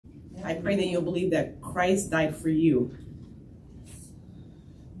I pray that you'll believe that Christ died for you.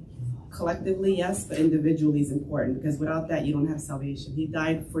 Collectively, yes, but individually is important, because without that, you don't have salvation. He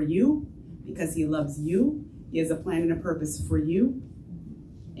died for you because he loves you. He has a plan and a purpose for you.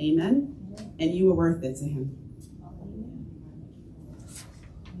 Amen. And you are worth it to him.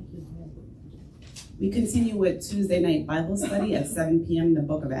 We continue with Tuesday night Bible study at 7 p.m. in the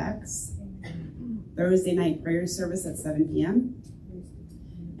book of Acts. Thursday night prayer service at 7 p.m.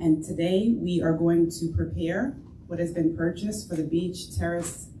 And today we are going to prepare what has been purchased for the Beach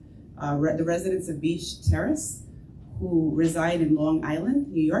Terrace, the residents of Beach Terrace who reside in Long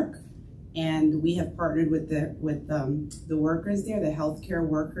Island, New York. And we have partnered with the workers there, the healthcare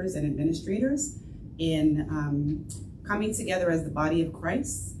workers and administrators, in coming together as the body of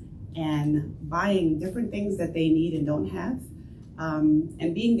Christ and buying different things that they need and don't have,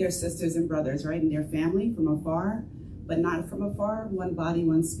 and being their sisters and brothers, right, and their family from afar, but not from afar, one body,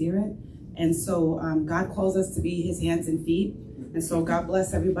 one spirit. And so God calls us to be his hands and feet. And so God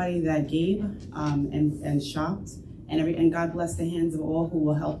bless everybody that gave and shopped, and God bless the hands of all who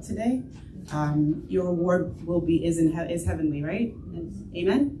will help today. Your reward is heavenly, right?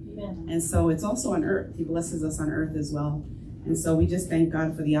 Amen? Amen. And so it's also on earth. He blesses us on earth as well. And so we just thank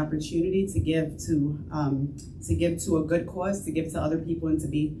God for the opportunity to give to a good cause, to give to other people, and to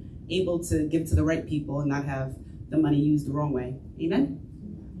be able to give to the right people and not have the money used the wrong way. Amen?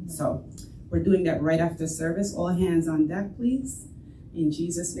 So we're doing that right after service. All hands on deck, please. In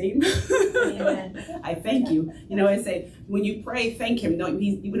Jesus' name. Amen. I thank you. You know, I say, when you pray, thank him.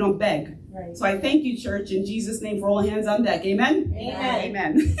 We don't beg. Right. So I thank you, church, in Jesus' name, for all hands on deck. Amen? Amen.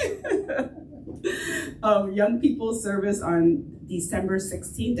 Amen. Young people's service on December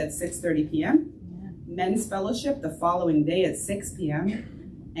 16th at 6:30 p.m. Yeah. Men's fellowship the following day at 6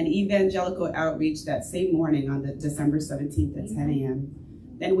 p.m. And evangelical outreach that same morning on the December 17th at 10 a.m.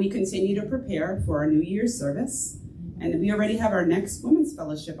 Then we continue to prepare for our New Year's service. And we already have our next women's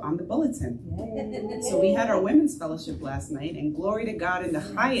fellowship on the bulletin. Yay. So we had our women's fellowship last night, and glory to God in the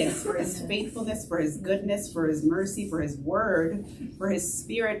highest for his faithfulness, for his goodness, for his mercy, for his word, for his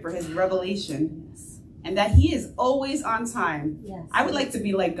spirit, for his revelation, and that he is always on time. Yes. I would like to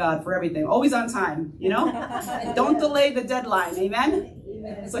be like God for everything, always on time, you know? Don't delay the deadline, amen?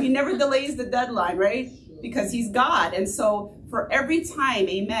 Amen? So he never delays the deadline, right? Because he's God. And so for every time,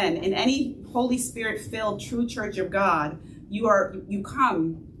 amen, in any Holy Spirit-filled true church of God, you go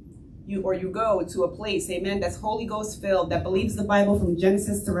to a place, amen, that's Holy Ghost-filled, that believes the Bible from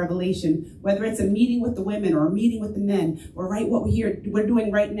Genesis to Revelation, whether it's a meeting with the women or a meeting with the men, or right what we're doing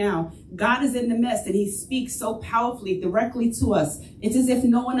right now. God is in the midst, and he speaks so powerfully, directly to us. It's as if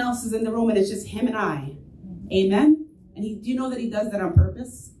no one else is in the room, and it's just him and I. Amen? And do you know that he does that on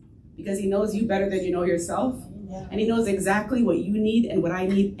purpose? Because he knows you better than you know yourself. Yeah. And he knows exactly what you need and what I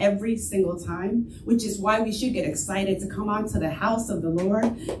need every single time, which is why we should get excited to come onto the house of the Lord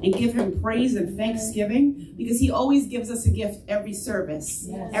and give him praise and thanksgiving, because he always gives us a gift every service.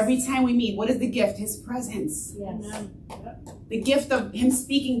 Yes. Every time we meet, what is the gift? His presence. Yes. The gift of him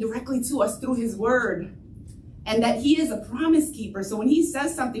speaking directly to us through his word, and that he is a promise keeper. So when he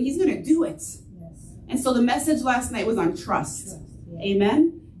says something, he's going to do it. Yes. And so the message last night was on trust. Yes.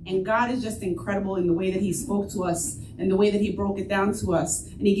 Amen. And God is just incredible in the way that he spoke to us and the way that he broke it down to us.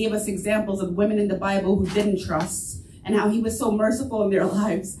 And he gave us examples of women in the Bible who didn't trust, and how he was so merciful in their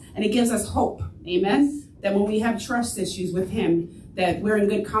lives. And it gives us hope, amen, that when we have trust issues with him, that we're in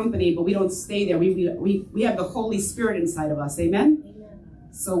good company, but we don't stay there. We have the Holy Spirit inside of us, amen?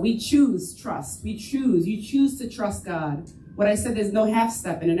 So we choose trust. You choose to trust God. What I said, there's no half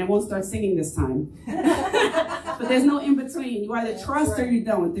stepping, and I won't start singing this time. But there's no in between. You either trust or you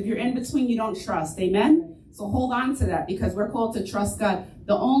don't. If you're in between, you don't trust. Amen? So hold on to that, because we're called to trust God.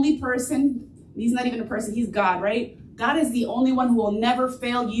 The only person, he's not even a person, he's God, right? God is the only one who will never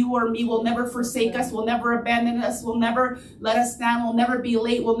fail you or me, will never forsake us, will never abandon us, will never let us down, will never be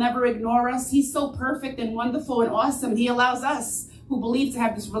late, will never ignore us. He's so perfect and wonderful and awesome. He allows us who believe to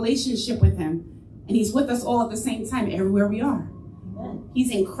have this relationship with him. And he's with us all at the same time, everywhere we are. Amen.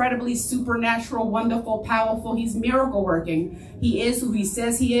 He's incredibly supernatural, wonderful, powerful. He's miracle working. He is who he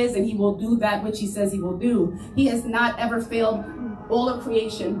says he is, and he will do that which he says he will do. He has not ever failed all of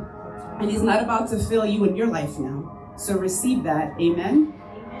creation, and he's not about to fail you in your life now. So receive that. Amen.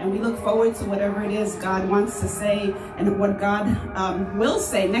 And we look forward to whatever it is God wants to say and what God will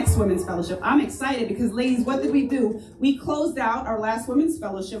say next Women's Fellowship. I'm excited because, ladies, what did we do? We closed out our last Women's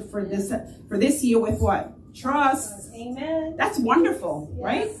Fellowship for this year with what? Trust. Amen. That's wonderful, yes.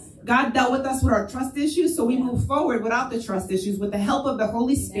 Right? God dealt with us with our trust issues, so we move forward without the trust issues with the help of the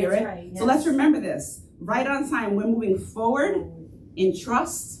Holy Spirit. Right, yes. So let's remember this. Right on time, we're moving forward in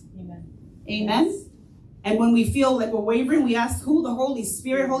trust. Amen. Amen. Yes. And when we feel like we're wavering, we ask who? The Holy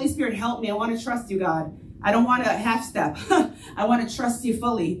Spirit. Holy Spirit, help me. I want to trust you, God. I don't want a half step. I want to trust you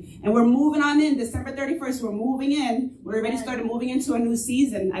fully. And we're moving on in. December 31st, we're moving in. We already started moving into a new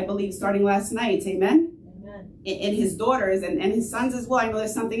season, I believe, starting last night. Amen. And his daughters and his sons as well. I know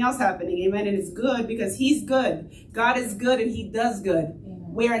there's something else happening. Amen. And it's good because he's good. God is good and he does good. Amen.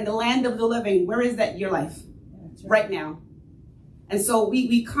 We're in the land of the living. Where is that? Your life. Right now. And so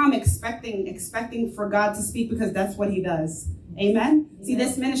we come expecting for God to speak because that's what he does. Amen. See,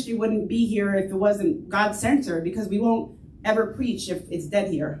 this ministry wouldn't be here if it wasn't God-centered, because we won't ever preach if it's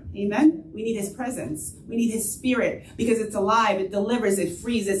dead here. Amen. We need his presence. We need his spirit because it's alive. It delivers, it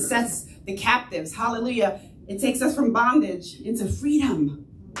frees, it sets the captives. Hallelujah. It takes us from bondage into freedom.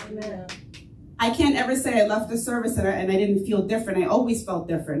 Amen. I can't ever say I left the service and I didn't feel different. I always felt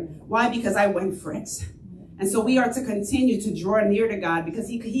different. Why? Because I went for it. And so we are to continue to draw near to God because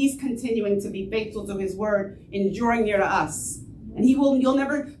he's continuing to be faithful to his word in drawing near to us. And you'll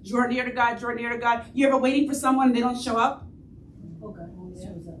never draw near to God, draw near to God. You ever waiting for someone and they don't show up? Okay.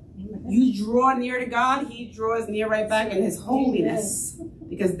 You draw near to God, he draws near right back in his holiness.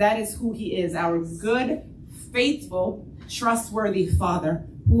 Because that is who he is, our good, faithful, trustworthy Father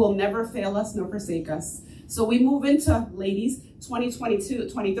who will never fail us nor forsake us. So we move into, ladies,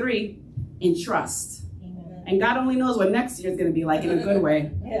 2022-23 in trust. Amen. And God only knows what next year is going to be like in a good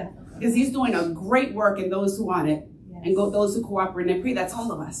way. Yeah. Because he's doing a great work in those who want it. Yes. And those who cooperate and pray. That's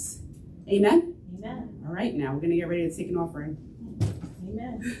all of us. Amen? Amen. All right, now we're going to get ready to take an offering.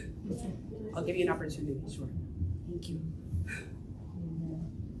 Amen. I'll give you an opportunity. Sure. Thank you.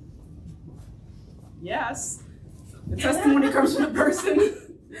 Amen. Yes. The testimony comes from the person.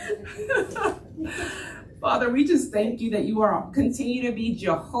 Father, we just thank you that you are continue to be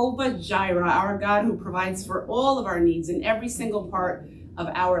Jehovah Jireh, our God who provides for all of our needs in every single part of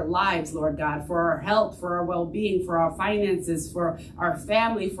our lives, Lord God, for our health, for our well-being, for our finances, for our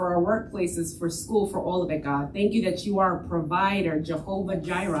family, for our workplaces, for school, for all of it, God. Thank you that you are a provider, Jehovah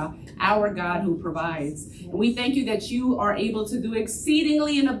Jireh, our God who provides. And we thank you that you are able to do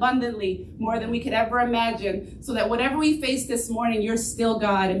exceedingly and abundantly more than we could ever imagine, so that whatever we face this morning, you're still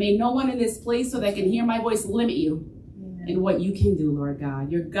God. And may no one in this place so that can hear my voice limit you in what you can do, Lord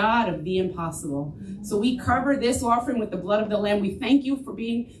God. You're God of the impossible. So we cover this offering with the blood of the Lamb. We thank you for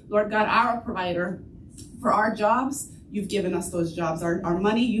being, Lord God, our provider. For our jobs, you've given us those jobs. Our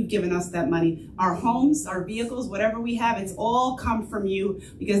money, you've given us that money. Our homes, our vehicles, whatever we have, it's all come from you,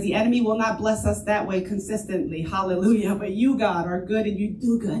 because the enemy will not bless us that way consistently. Hallelujah. But you, God, are good and you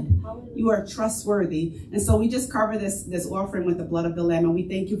do good. Hallelujah. You are trustworthy. And so we just cover this offering with the blood of the Lamb. And we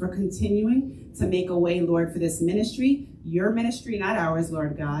thank you for continuing to make a way, Lord, for this ministry, your ministry, not ours,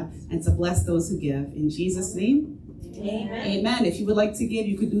 Lord God, and to bless those who give. In Jesus' name, amen. Amen. If you would like to give,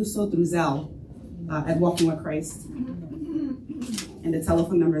 you could do so through Zelle at Walking with Christ. And the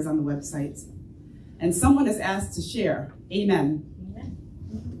telephone number is on the website. And someone is asked to share. Amen.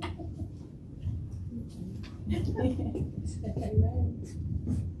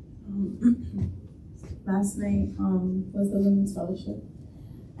 Last night was the Women's Fellowship,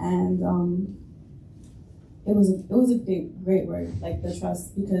 and it was a great word, like the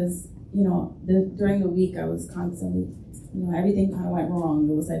trust, because during the week I was constantly, everything kind of went wrong.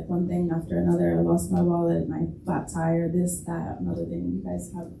 It was like one thing after another. I lost my wallet, my flat tire, this, that, another thing. You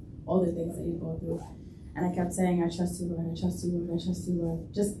guys have all the things that you go through, and I kept saying, I trust you, Lord, I trust you, Lord, I trust you,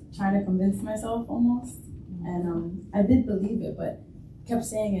 Lord, just trying to convince myself almost. And I did believe it, but kept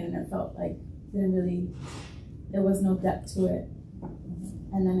saying it, and it felt like there was no depth to it.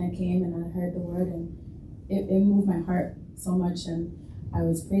 And then I came and I heard the word, and it moved my heart so much, and I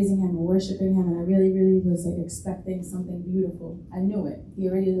was praising him and worshiping him, and I really, really was like expecting something beautiful. I knew it. He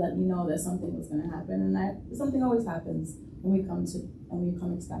already let me know that something was going to happen, and something always happens when we come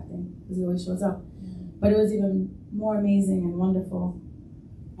expecting, because he always shows up. But it was even more amazing and wonderful.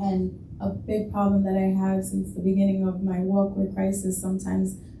 And a big problem that I have since the beginning of my walk with Christ is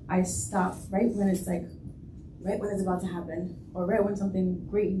sometimes I stop right when it's about to happen, or right when something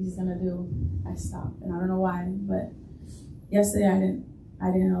great he's gonna do, I stop. And I don't know why, but yesterday I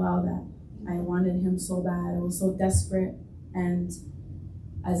didn't allow that. I wanted him so bad. I was so desperate. And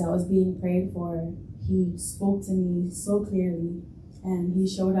as I was being prayed for, he spoke to me so clearly, and he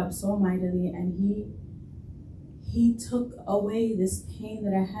showed up so mightily, and he took away this pain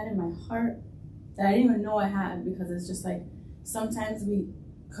that I had in my heart that I didn't even know I had, because it's just like sometimes we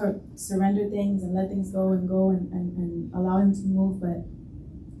surrender things and let things go and allow him to move, but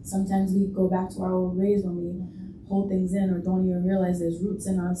sometimes we go back to our old ways when we hold things in or don't even realize there's roots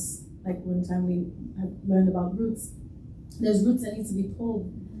in us. Like one time we have learned about roots. There's roots that need to be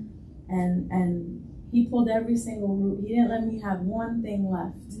pulled. And he pulled every single root. He didn't let me have one thing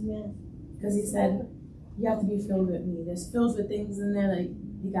left. Because he said, you have to be filled with me. There's filled with things in there that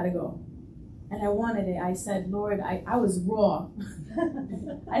you got to go. And I wanted it. I said, Lord, I was raw.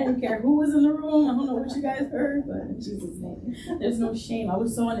 I didn't care who was in the room. I don't know what you guys heard, but in Jesus' name. There's no shame. I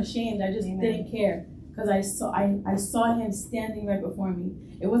was so unashamed. I just didn't care. Because I saw him standing right before me.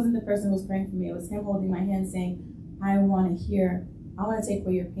 It wasn't the person who was praying for me. It was him holding my hand saying, I want to take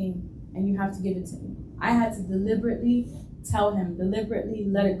away your pain. And you have to give it to me. I had to deliberately tell him, deliberately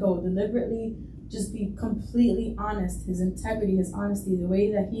let it go, deliberately just be completely honest. His integrity, his honesty, the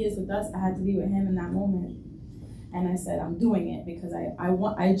way that he is with us, I had to be with him in that moment. And I said, I'm doing it because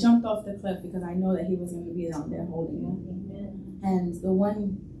I jumped off the cliff because I know that he was going to be down there holding me. Amen. And the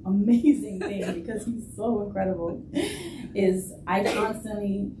one amazing thing, because he's so incredible, is I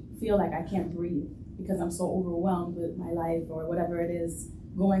constantly feel like I can't breathe because I'm so overwhelmed with my life or whatever it is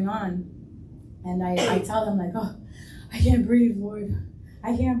going on. And I tell him like, oh, I can't breathe, Lord.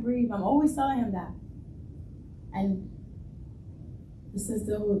 I can't breathe. I'm always telling him that. And the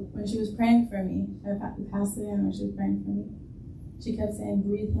sister, when she was praying for me, the pastor, when she was praying for me, she kept saying,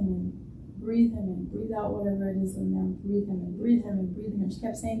 breathe him in, breathe him in, breathe out whatever it is in them, breathe him in, breathe him in, breathe him in. She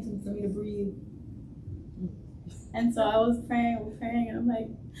kept saying for me to breathe. And so I was praying, and I'm like,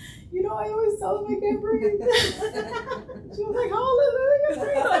 you know, I always tell him I can't breathe. She was like, hallelujah,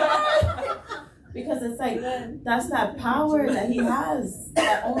 breathe. Because it's like, that's that power that he has,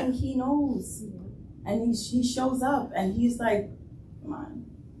 that only he knows. And he shows up, and he's like, come on.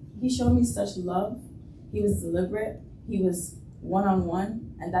 He showed me such love. He was deliberate. He was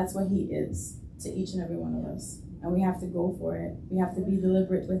one-on-one, and that's what he is to each and every one of us. And we have to go for it. We have to be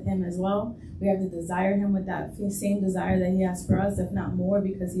deliberate with him as well. We have to desire him with that same desire that he has for us, if not more,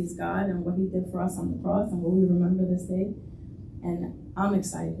 because he's God and what he did for us on the cross and what we remember this day. And I'm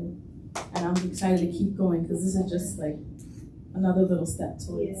excited. And I'm excited to keep going because this is just like another little step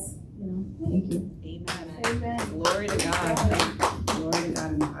towards, Thank you. Amen. Amen. Glory to God. Glory to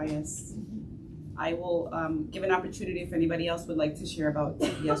God in the highest. I will give an opportunity if anybody else would like to share about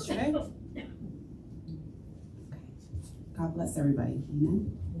yesterday. God bless everybody.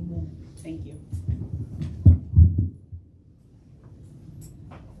 Amen. Amen. Thank you.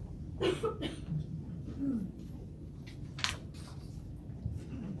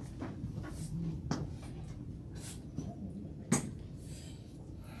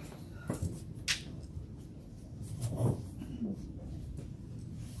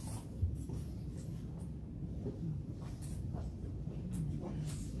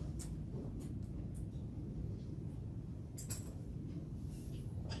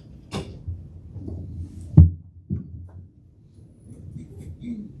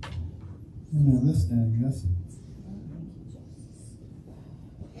 Amen. Let's stand, yes.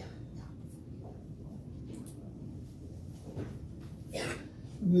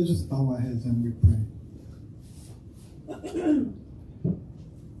 Let's just bow our heads and we pray.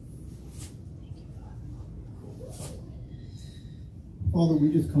 Father,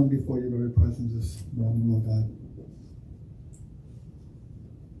 we just come before your very presence this morning, Lord God.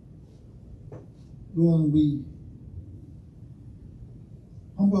 Lord, we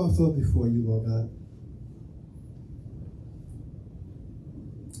humble ourselves before you, Lord God,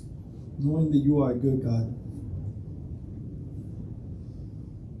 knowing that you are a good God.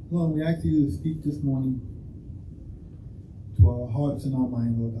 Lord, we ask you to speak this morning to our hearts and our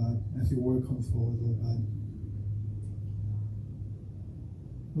mind, Lord God, as your word comes forward, Lord God.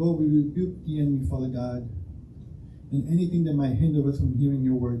 Lord, we rebuke the enemy, Father God, and anything that might hinder us from hearing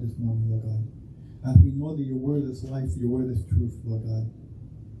your word this morning, Lord God. As we know that your word is life, your word is truth, Lord God.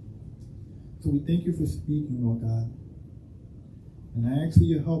 So we thank you for speaking, Lord God. And I ask for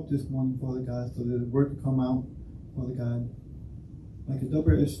your help this morning, Father God, so that the word can come out, Father God, like a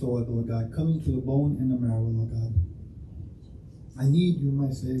double-edged sword, Lord God, coming to the bone and the marrow, Lord God. I need you,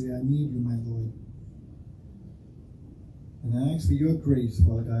 my Savior. I need you, my Lord. And I ask for your grace,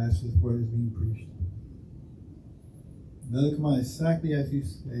 Father God, as this word is being preached. Let it come out exactly as you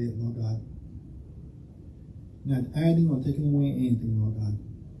say it, Lord God. Not adding or taking away anything, Lord God,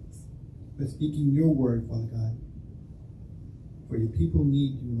 but speaking your word, Father God. For your people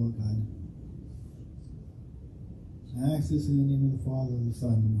need you, Lord God. I ask this in the name of the Father, the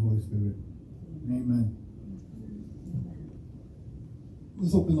Son, and the Holy Spirit. Amen.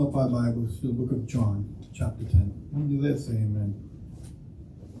 Let's open up our Bibles to the book of John, chapter 10. When you there, say amen.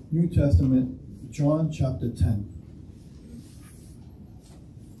 New Testament, John chapter 10.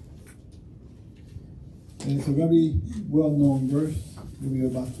 And it's a very well-known verse that we are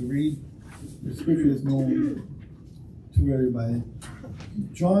about to read. The scripture is known to everybody.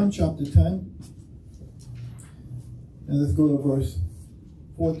 John chapter 10. And let's go to verse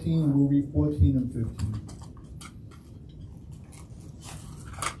 14. We'll read 14 and 15.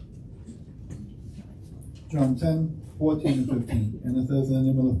 John 10, 14 and 15. And it says, in the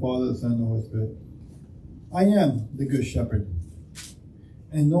name of the Father, the Son, and the Holy Spirit. I am the good shepherd,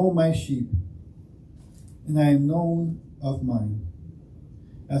 and know my sheep, and I am known of mine.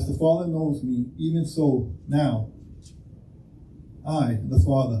 As the Father knows me, even so now I, the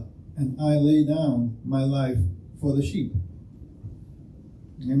Father, and I lay down my life for the sheep.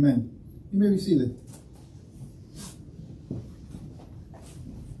 Amen. You may be seated.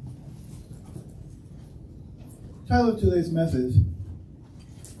 The title of today's message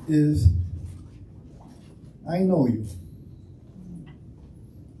is I Know You.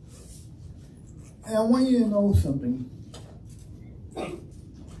 And I want you to know something.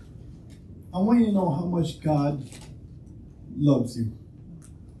 I want you to know how much God loves you.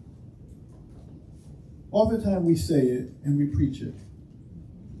 Oftentimes we say it and we preach it.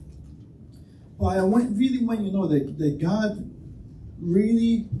 But I really want you to know that God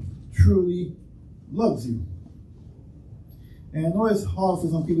really, truly loves you. And I know it's hard for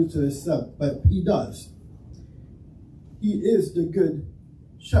some people to accept, but He does. He is the good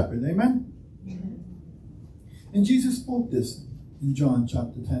shepherd. Amen? And Jesus spoke this in John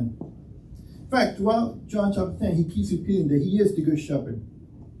chapter 10. In fact, throughout John chapter 10, He keeps repeating that He is the good shepherd.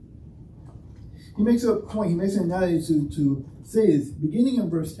 He makes a point, He makes an analogy to say this, beginning in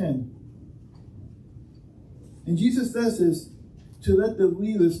verse 10. And Jesus says this to let the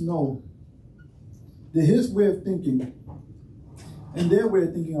leaders know that His way of thinking and their way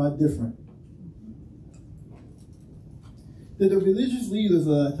of thinking are different. That the religious leaders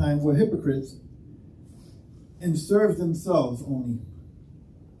of that time were hypocrites and served themselves only.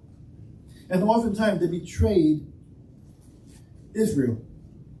 And oftentimes they betrayed Israel.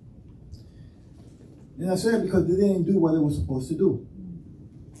 And I say it because they didn't do what they were supposed to do.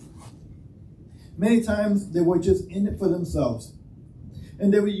 Many times they were just in it for themselves.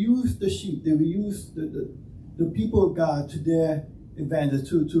 And they would use the sheep, they would use the people of God to their advantage,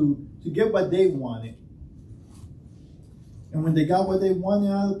 to get what they wanted. And when they got what they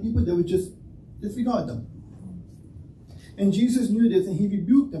wanted out of the people, they would just disregard them. And Jesus knew this, and He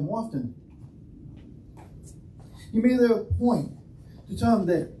rebuked them often. He made it a point to tell them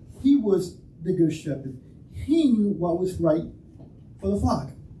that He was the good shepherd. He knew what was right for the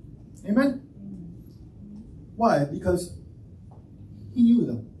flock. Amen? Why? Because He knew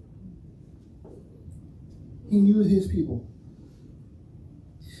them. He knew His people.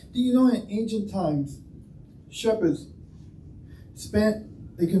 Do you know in ancient times, shepherds spent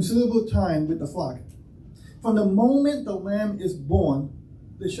a considerable time with the flock? From the moment the lamb is born,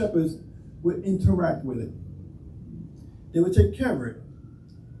 the shepherds would interact with it. They would take care of it.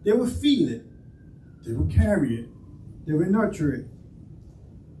 They would feed it. They would carry it. They would nurture it.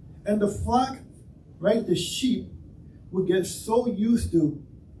 And the flock, right, the sheep, would get so used to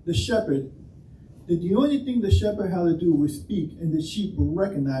the shepherd that the only thing the shepherd had to do was speak, and the sheep would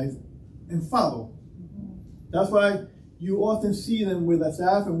recognize and follow. That's why you often see them with a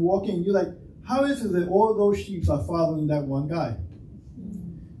staff and walking, and you're like, how is it that all those sheep are following that one guy?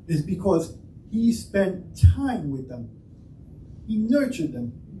 It's because he spent time with them. He nurtured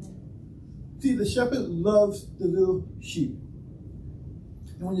them. See, the shepherd loves the little sheep.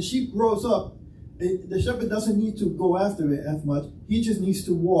 And when the sheep grows up, the shepherd doesn't need to go after it as much. He just needs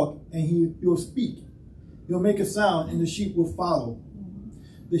to walk, and he'll speak. He'll make a sound, and the sheep will follow.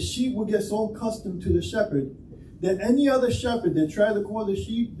 The sheep will get so accustomed to the shepherd that any other shepherd that tried to call the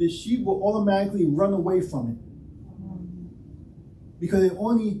sheep will automatically run away from it. Because it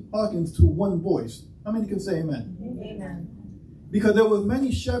only hearkens to one voice. How many can say amen? Amen. Because there were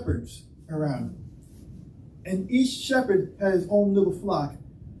many shepherds around. And each shepherd had his own little flock.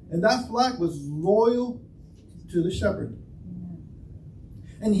 And that flock was loyal to the shepherd.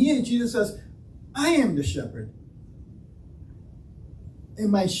 And here Jesus says, I am the shepherd.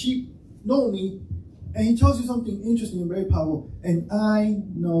 And my sheep know me. And He tells you something interesting and very powerful. And I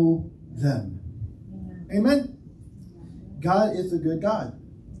know them. Amen? God is a good God.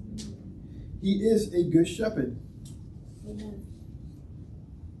 He is a good shepherd. Amen.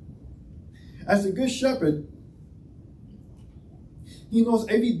 As a good shepherd, He knows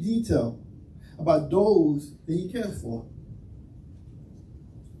every detail about those that He cares for.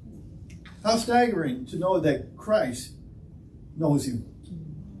 How staggering to know that Christ knows you.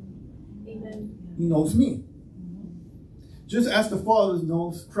 Amen. He knows me. Just as the Father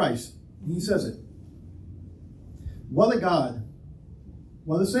knows Christ. He says it. What a God.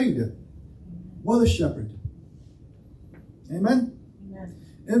 What a Savior. What a shepherd. Amen? Amen.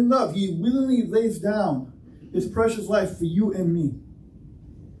 In love, he willingly lays down his precious life for you and me.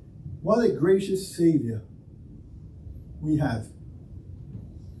 What a gracious Savior we have.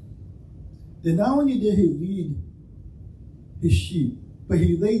 That not only did he lead his sheep, but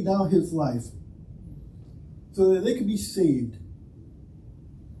he laid down his life so that they could be saved.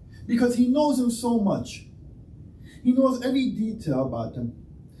 Because he knows them so much. He knows every detail about them.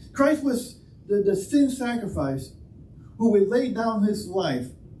 Christ was the sin sacrifice who would lay down his life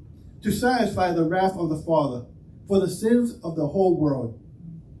to satisfy the wrath of the Father for the sins of the whole world.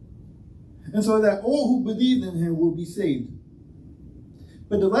 And so that all who believe in him will be saved.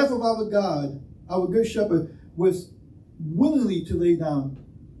 But the life of our God, our good shepherd, was willingly to lay down,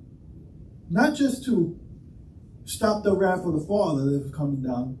 not just to stop the wrath of the Father that was coming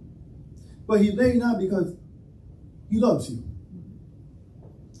down, but he laid down because he loves you.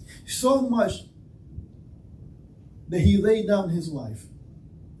 So much that he laid down his life.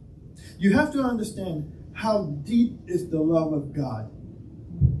 You have to understand how deep is the love of God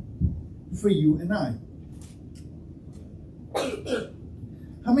for you and I.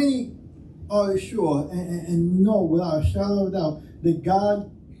 How many are sure and know without a shadow of a doubt that God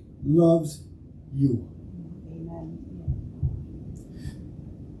loves you? Amen.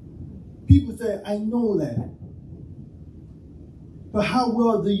 People say, I know that. But how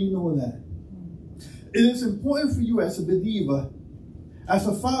well do you know that? It is important for you as a believer, as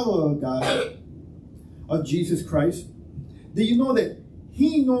a follower of God, of Jesus Christ, that you know that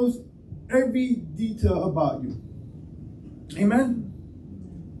he knows every detail about you. Amen?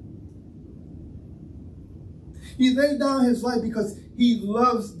 He laid down his life because he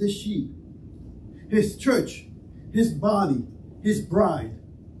loves the sheep, his church, his body, his bride.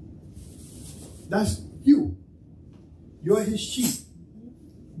 That's you. You're his sheep.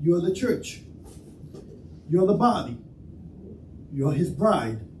 You're the church. You're the body. You're his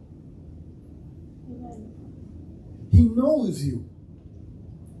bride. Amen. He knows you.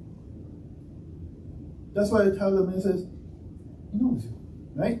 That's why the title of the man says, he knows you,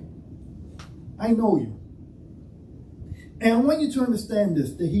 right? I know you. And I want you to understand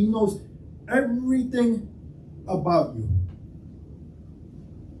this, that he knows everything about you.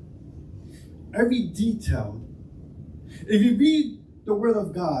 Every detail. If you read the Word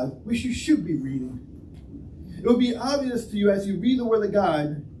of God, which you should be reading, it will be obvious to you as you read the Word of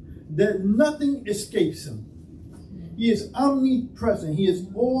God that nothing escapes him. He is omnipresent. He is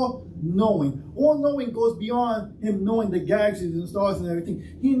all-knowing. All-knowing goes beyond him knowing the galaxies and stars and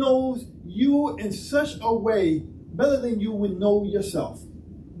everything. He knows you in such a way better than you would know yourself.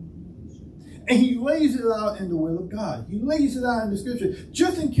 And he lays it out in the Word of God. He lays it out in the Scripture,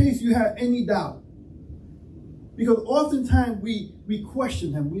 just in case you have any doubt. Because oftentimes we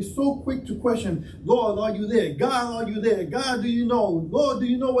question him. We're so quick to question, Lord, are you there? God, are you there? God, do you know? Lord, do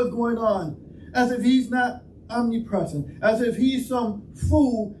you know what's going on? As if he's not omnipresent. As if he's some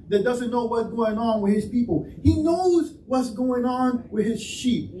fool that doesn't know what's going on with his people. He knows what's going on with his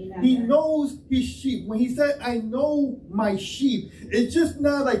sheep. Amen. He knows his sheep. When he said, I know my sheep, it's just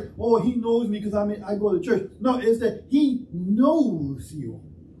not like, oh, he knows me because I go to church. No, it's that he knows you.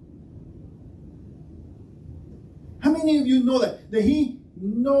 How many of you know that? That he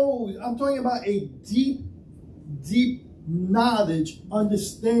knows. I'm talking about a deep, deep knowledge,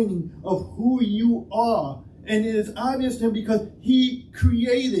 understanding of who you are. And it is obvious to him because he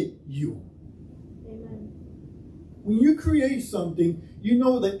created you. Amen. When you create something, you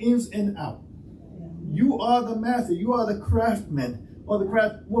know the ins and out. You are the master. You are the craftsman or the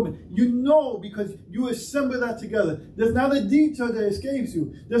craftswoman. You know because you assemble that together. There's not a detail that escapes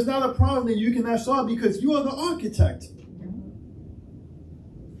you. There's not a problem that you cannot solve because you are the architect.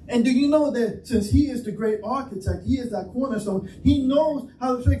 And do you know that since he is the great architect, he is that cornerstone, he knows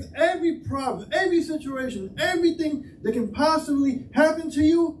how to fix every problem, every situation, everything that can possibly happen to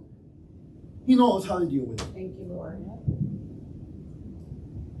you, he knows how to deal with it. Thank you, Lord.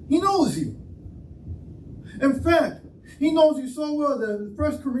 He knows you. In fact, he knows you so well that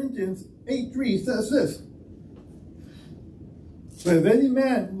 1 Corinthians 8:3 says this. But if any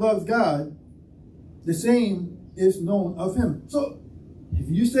man loves God, the same is known of him. So, if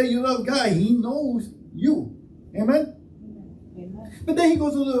you say you love God, he knows you. Amen? Amen. But then he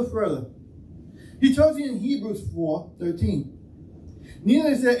goes a little further. He tells you in Hebrews 4:13, neither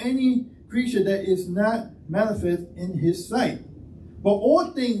is there any creature that is not manifest in his sight, but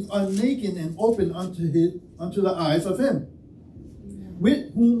all things are naked and open unto the eyes of him,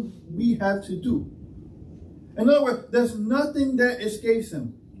 with whom we have to do. In other words, there's nothing that escapes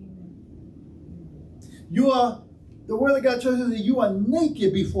him. The Word of God tells us that you are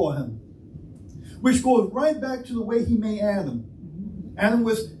naked before him, which goes right back to the way he made Adam. Adam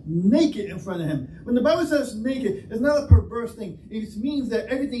was naked in front of him. When the Bible says naked, it's not a perverse thing. It means that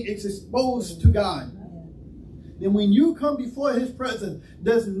everything is exposed to God. Then when you come before his presence,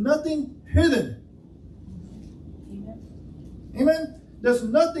 there's nothing hidden. Amen? There's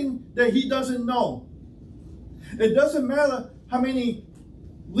nothing that he doesn't know. It doesn't matter how many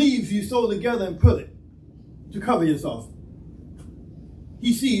leaves you sew together and put it to cover yourself.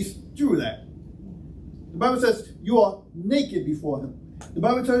 He sees through that. The Bible says you are naked before him. The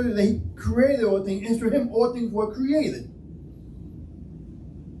Bible tells you that he created all things, and through him all things were created.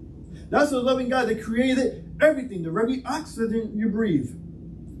 That's a loving God that created everything, the very oxygen you breathe,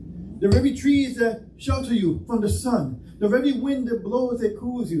 the very trees that shelter you from the sun, the very wind that blows that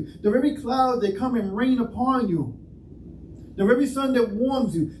cools you, the very clouds that come and rain upon you, the very sun that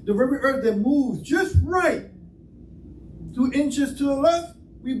warms you, the very earth that moves just right. 2 inches to the left,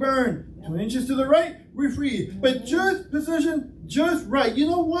 we burn. 2 inches to the right, we freeze. But just position, just right. You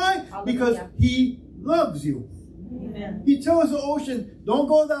know why? Because he loves you. Amen. He tells the ocean, don't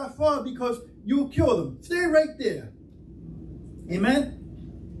go that far because you'll kill them. Stay right there. Amen?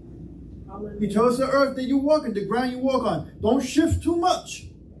 He tells the earth that you walk in, the ground you walk on. Don't shift too much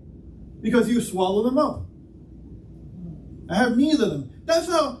because you swallow them up. I have need of them. That's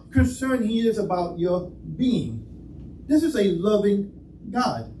how concerned he is about your being. This is a loving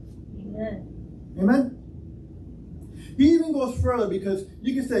God. Amen. Amen? He even goes further because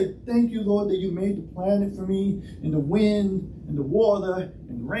you can say, thank you, Lord, that you made the planet for me, and the wind, and the water,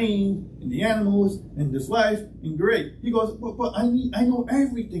 and the rain, and the animals, and this life, and great. He goes, but I know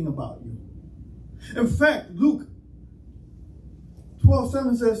everything about you. In fact, Luke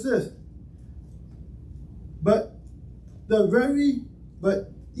 12:7 says this, but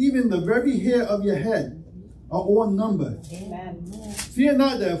even the very hair of your head are all numbered. Amen. Fear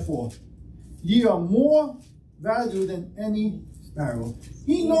not, therefore, ye are more valuable than any sparrow.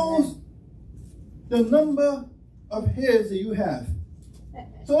 He knows the number of hairs that you have.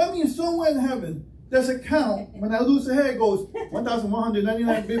 So that means somewhere in heaven, there's a count. When I lose a hair, it goes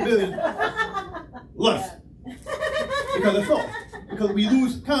 1,199 billion less. Because that's all. Because we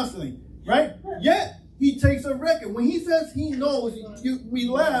lose constantly, right? Yet, he takes a record. When he says he knows, we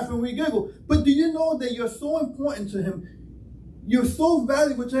laugh and we giggle. But do you know that you're so important to him? You're so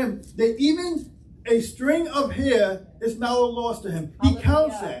valuable to him that even a string of hair is now a loss to him. He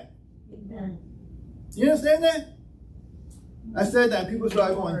counts that. Amen. You understand that? I said that. People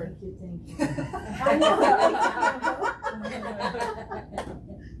start going.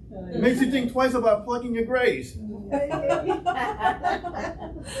 It makes you think twice about plucking your grays.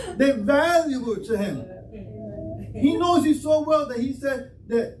 They're valuable to him. He knows you so well that he said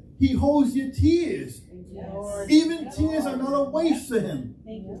that he holds your tears. Even tears are not a waste to him.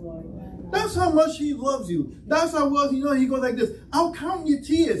 That's how much he loves you. That's how well he knows. He goes like this. I'll count your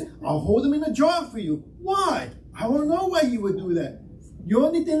tears. I'll hold them in a jar for you. Why? I don't know why he would do that. The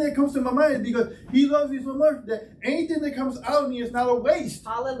only thing that comes to my mind is because he loves you so much that anything that comes out of me is not a waste.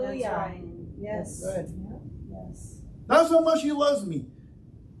 Hallelujah. That's right. Yes. Good. Yes. That's how much he loves me.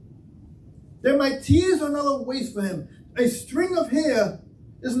 That my tears are not a waste for him. A string of hair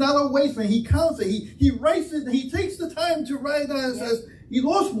is not a waste for him. He counts it. He writes it. He takes the time to write it down and says, he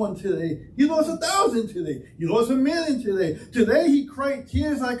lost one today. He lost 1,000 today. He lost 1,000,000 today. Today he cried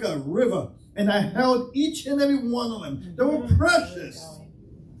tears like a river. And I held each and every one of them. They were precious.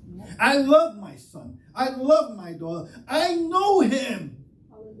 I love my son. I love my daughter. I know him.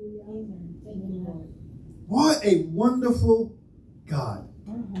 What a wonderful God.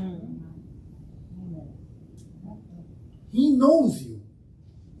 He knows you.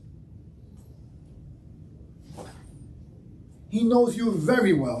 He knows you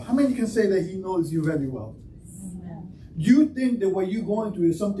very well. How many can say that he knows you very well? You think that what you're going through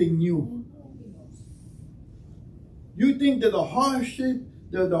is something new. You think that the hardship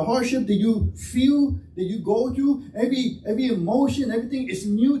that you feel, that you go through, every emotion, everything is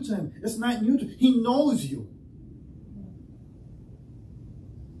new to him. It's not new to him. He knows you.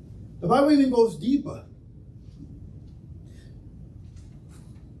 The Bible even goes deeper.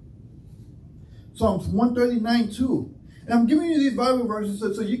 Psalms 139:2. And I'm giving you these Bible verses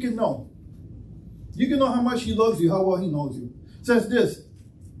so you can know. You can know how much he loves you, how well he knows you. It says this.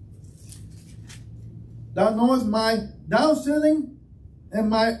 Thou knowest my downsitting and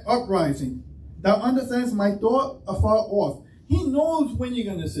my uprising. Thou understandest my thought afar off. He knows when you're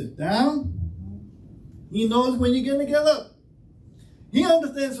going to sit down. He knows when you're going to get up. He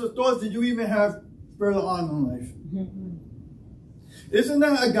understands the thoughts that you even have further on in life. Isn't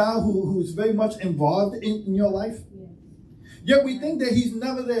that a God who's very much involved in your life? Yet we think that he's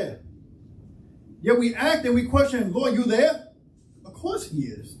never there. Yet we act and we question, Lord, you there? Of course he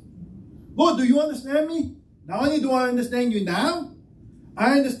is. Lord, do you understand me? Not only do I understand you now,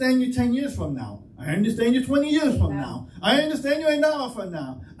 I understand you 10 years from now. I understand you 20 years from now. I understand you an hour from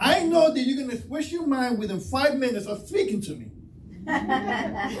now. I know that you're going to switch your mind within 5 minutes of speaking to me.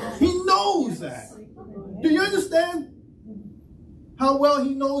 He knows that. Do you understand how well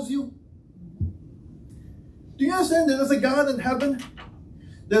he knows you? Do you understand that there's a God in heaven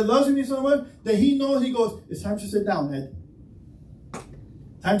that loves me so much that he knows, he goes, it's time to sit down, Ed.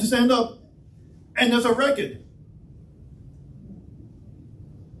 Time to stand up. And there's a record.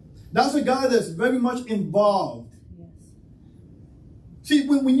 That's a God that's very much involved. Yes. See,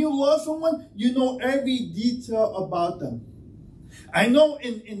 when you love someone, you know every detail about them. I know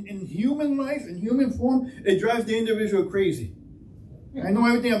in human life, in human form, it drives the individual crazy. I know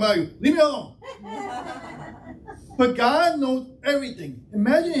everything about you. Leave me alone. But God knows everything.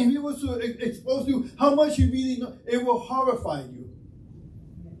 Imagine if he was to expose you how much you really know. It will horrify you.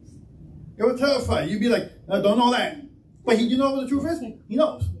 It will terrify you. You'd be like, I don't know that. But you know what the truth is? He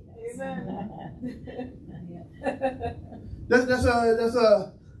knows. That's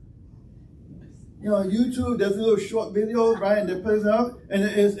a YouTube, there's a little short video, right? And they play it out. And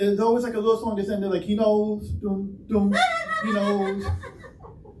it's always like a little song they send. They're like, he knows, dum, dum, he knows.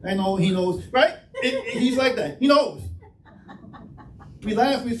 I know, he knows, right? He's like that. He knows. We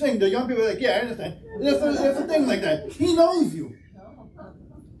laugh, we sing. The young people are like, yeah, I understand. There's a thing like that. He knows you.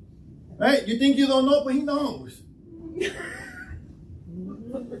 Right? You think you don't know, but he knows.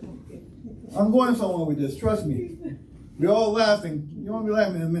 I'm going somewhere with this, trust me. We're all laughing. You won't be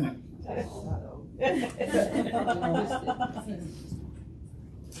laughing in a minute.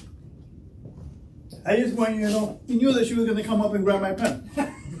 I just want you to know, he knew that she was going to come up and grab my pen.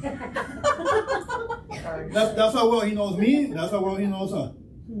 That's how well he knows me. That's how well he knows her.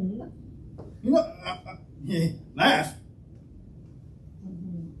 You know, laugh.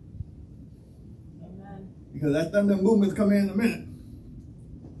 Because that thunder movement's coming in a minute.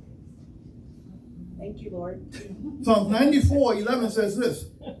 Thank you, Lord. Psalms 94:11 says this.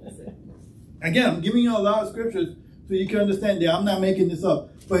 Again, I'm giving you a lot of scriptures so you can understand that I'm not making this up,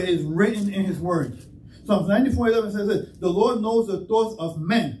 but it's written in his word. Psalms 94:11 says this. The Lord knows the thoughts of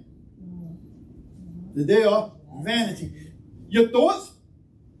men, that they are vanity. Your thoughts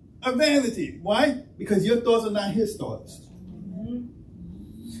are vanity. Why? Because your thoughts are not his thoughts.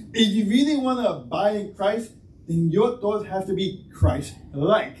 If you really want to abide in Christ, then your thoughts have to be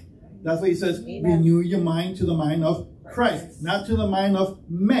Christ-like. That's why he says, renew your mind to the mind of Christ, not to the mind of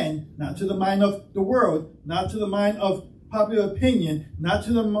men, not to the mind of the world, not to the mind of popular opinion, not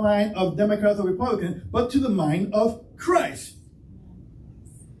to the mind of Democrats or Republicans, but to the mind of Christ.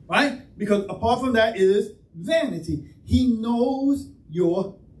 Right? Because apart from that, it is vanity. He knows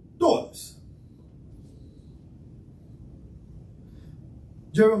your thoughts.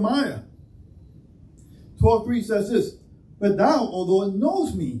 Jeremiah 12:3 says this, but thou, O Lord,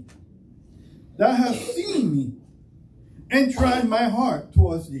 knows me. Thou hast seen me and tried my heart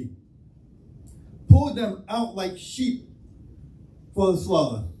towards thee. Pull them out like sheep for the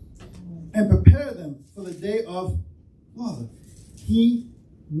slaughter and prepare them for the day of slaughter. He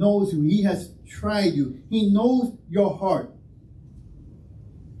knows you. He has tried you. He knows your heart.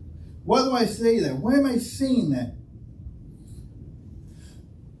 Why do I say that? Why am I saying that?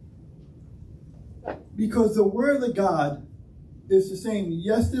 Because the word of God is the same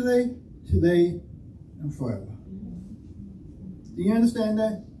yesterday, today, and forever. Do you understand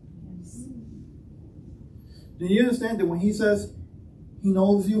that? Do you understand that when he says he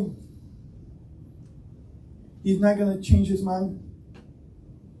knows you, he's not going to change his mind?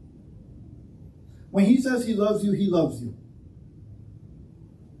 When he says he loves you, he loves you.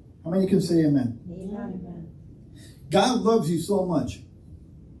 How many can say amen? Amen. God loves you so much.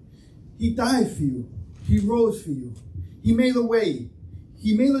 He died for you. He rose for you. He made a way.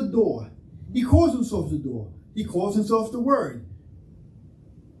 He made a door. He calls himself the door. He calls himself the Word.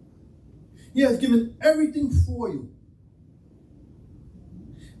 He has given everything for you.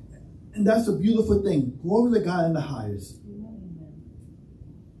 And that's a beautiful thing. Glory to God in the highest.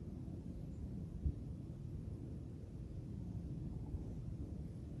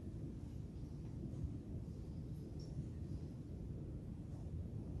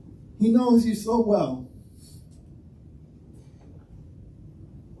 He knows you so well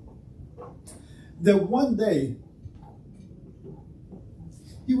that one day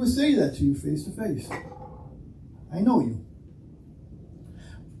he will say that to you face to face. I know you.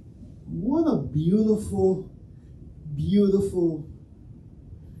 What a beautiful, beautiful,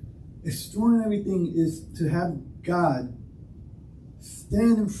 extraordinary thing is to have God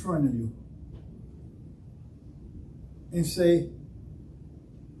stand in front of you and say,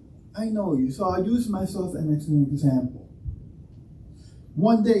 I know you. So I'll use myself as an example.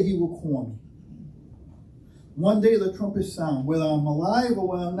 One day he will call me. One day the trumpet sound. Whether I'm alive or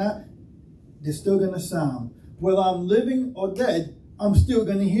whether I'm not, they're still going to sound. Whether I'm living or dead, I'm still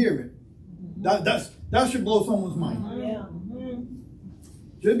going to hear it. That should blow someone's mind. Yeah.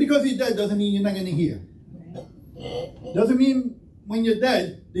 Just because he's dead doesn't mean you're not going to hear. Doesn't mean when you're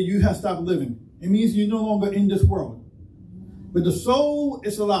dead that you have stopped living. It means you're no longer in this world. But the soul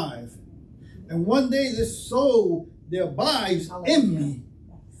is alive. And one day this soul that abides in me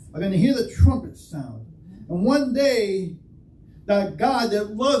are going to hear the trumpet sound. And one day that God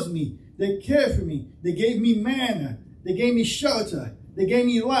that loves me, that cared for me, that gave me manna, that gave me shelter, that gave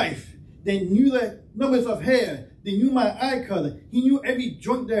me life, that knew the numbers of hair, they knew my eye color. He knew every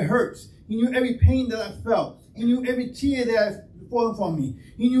joint that hurts. He knew every pain that I felt. He knew every tear that has fallen from me.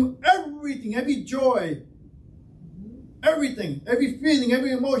 He knew everything, every joy, everything, every feeling,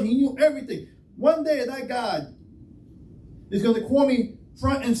 every emotion. He knew everything. One day that God is going to call me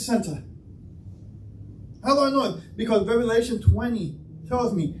front and center. How do I know it? Because Revelation 20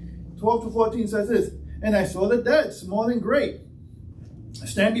 tells me, 12 to 14 says this, and I saw the dead, small and great,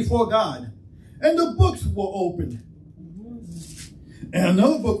 stand before God. And the books were opened. And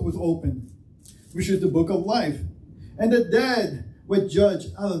another book was opened, which is the book of life. And the dead were judged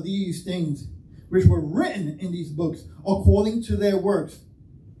out of these things, which were written in these books, according to their works.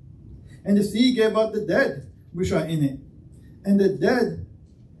 And the sea gave up the dead, which are in it. And the dead,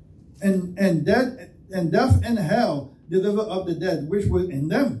 and death and hell delivered up the dead, which were in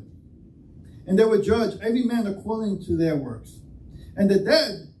them. And they were judged, every man according to their works. And the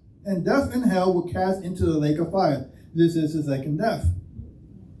dead, and death and hell were cast into the lake of fire. This is the second death.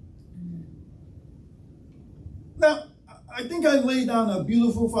 Now, I think I laid down a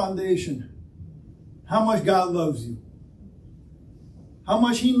beautiful foundation. How much God loves you. How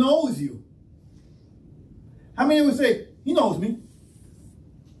much he knows you. How many would say, he knows me?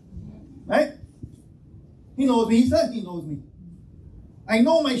 Right? He knows me. He said he knows me. I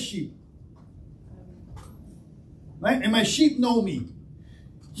know my sheep. Right? And my sheep know me.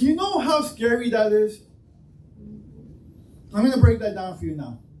 Do you know how scary that is? I'm going to break that down for you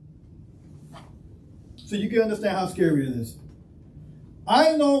now, so you can understand how scary it is.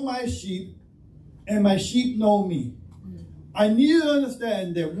 I know my sheep, and my sheep know me. I need you to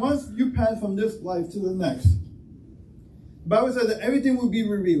understand that once you pass from this life to the next, the Bible says that everything will be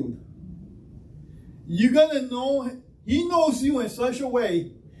revealed. You're going to know, he knows you in such a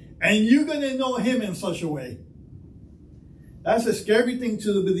way, and you're going to know him in such a way. That's a scary thing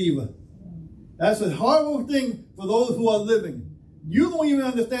to the believer. That's a horrible thing for those who are living. You don't even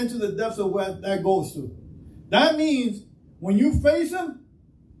understand to the depths of what that goes to. That means when you face him,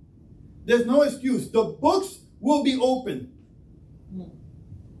 there's no excuse. The books will be open.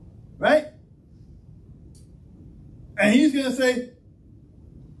 Right? And he's going to say,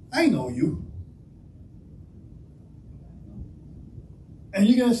 I know you. And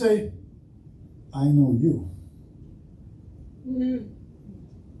you're going to say, I know you. And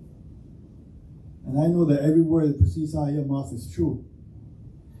I know that every word that proceeds out of your mouth is true.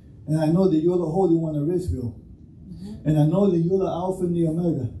 And I know that you're the Holy One of Israel. And I know that you're the Alpha and the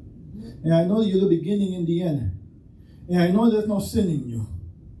Omega. And I know that you're the beginning and the end. And I know there's no sin in you.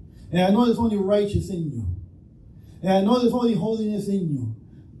 And I know there's only righteous in you. And I know there's only holiness in you.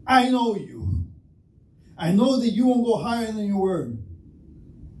 I know you. I know that you won't go higher than your word.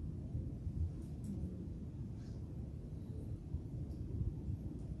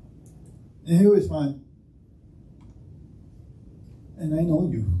 And here is mine. And I know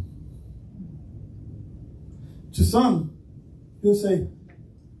you. To some, he'll say,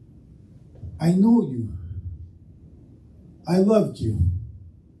 I know you. I loved you.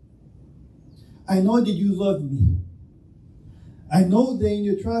 I know that you loved me. I know that in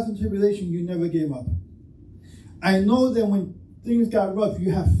your trials and tribulation, you never gave up. I know that when things got rough,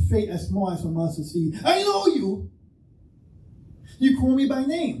 you have faith as small as a mustard seed. I know you. You call me by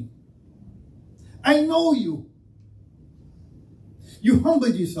name. I know you. You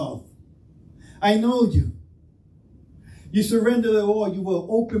humbled yourself. I know you. You surrendered it all. You were an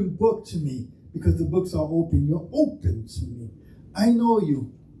open book to me because the books are open. You're open to me. I know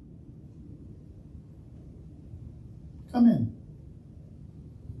you. Come in.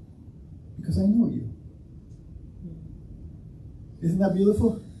 Because I know you. Isn't that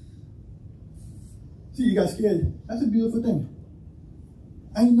beautiful? See, you got scared. That's a beautiful thing.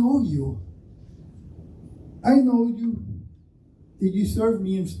 I know you. I know you. Did you serve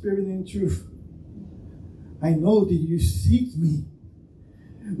me in spirit and in truth? I know that you seek me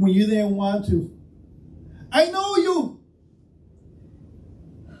when you didn't want to. I know you.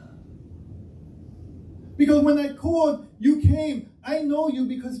 Because when I called, you came. I know you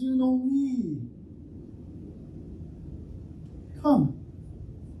because you know me. Come.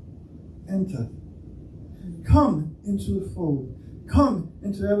 Enter. Come into the fold. Come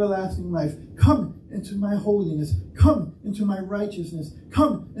into everlasting life. Come into my holiness. Come into my righteousness.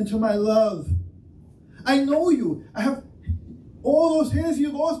 Come into my love. I know you. I have all those hairs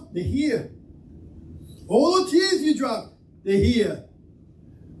you lost, they're here. All the tears you dropped, they're here.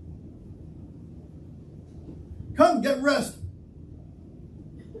 Come, get rest.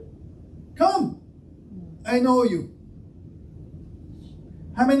 Come. I know you.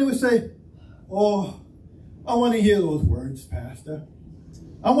 How many would say, oh, I want to hear those words, Pastor.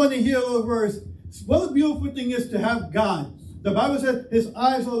 I want to hear those words. What a beautiful thing is to have God. The Bible says his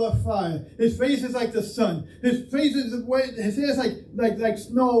eyes are like fire. His face is like the sun. His face is white. His hair is like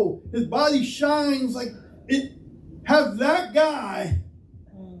snow. His body shines like it. Have that guy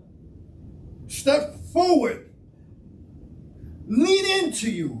step forward. Lean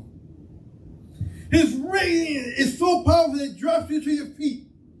into you. His radiance is so powerful that it drops you to your feet.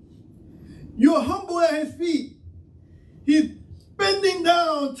 You're humble at his feet. He's bending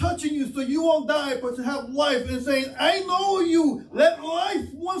down, touching you so you won't die, but to have life, and saying, I know you. Let life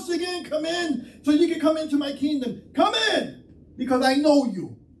once again come in so you can come into my kingdom. Come in because I know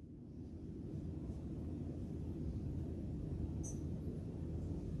you.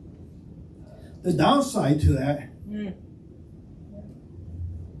 The downside to that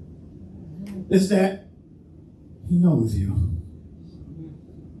is that he knows you.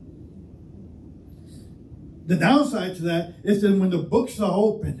 The downside to that is that when the books are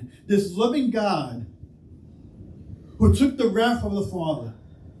open, this loving God who took the wrath of the Father,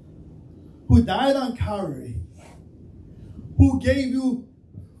 who died on Calvary, who gave you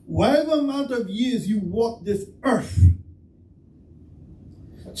whatever amount of years you walked this earth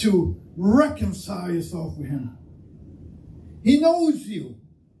to reconcile yourself with him. He knows you.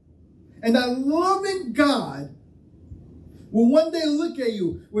 And that loving God will one day look at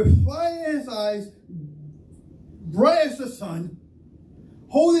you with fire in his eyes, bright as the sun,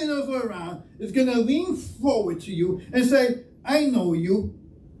 holding us around, is going to lean forward to you and say, I know you.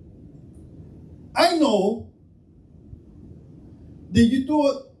 I know that you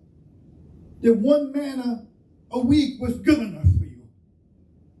thought that one manna a week was good enough for you.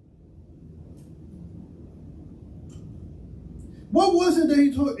 What was it that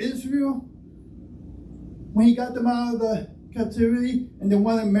he told Israel when he got them out of the captivity and they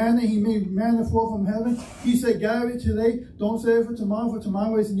wanted manna? He made manna fall from heaven. He said, gather it today. Don't save it for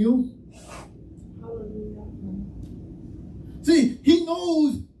tomorrow is new. Hallelujah. See, he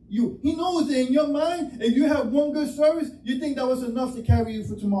knows you. He knows that in your mind, if you have one good service, you think that was enough to carry you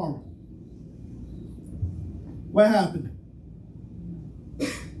for tomorrow. What happened?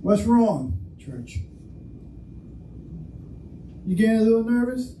 What's wrong, church? You getting a little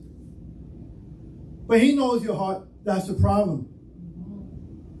nervous? But he knows your heart. That's the problem.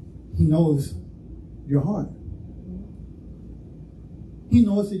 He knows your heart. He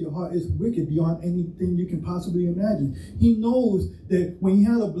knows that your heart is wicked beyond anything you can possibly imagine. He knows that when he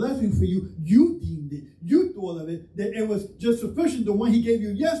had a blessing for you, you deemed it. You thought of it, that it was just sufficient, the one he gave you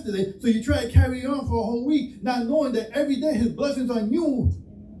yesterday. So you try to carry it on for a whole week, not knowing that every day his blessings are new.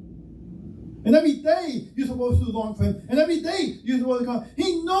 And every day you're supposed to long for him. And every day you're supposed to come.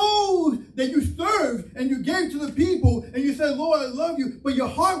 He knows that you served and you gave to the people and you said, Lord, I love you, but your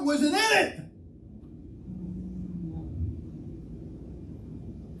heart wasn't in it.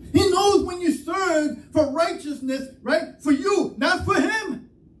 He knows when you served for righteousness, right? For you, not for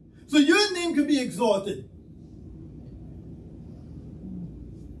him. So your name could be exalted.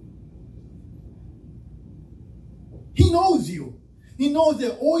 He knows you. He knows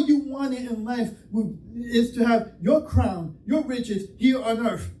that all you wanted in life is to have your crown, your riches here on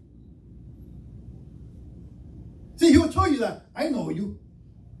earth. See, he'll tell you that. I know you.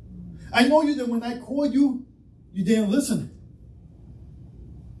 I know you that when I called you, you didn't listen.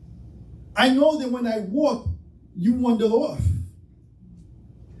 I know that when I walked, you wandered off.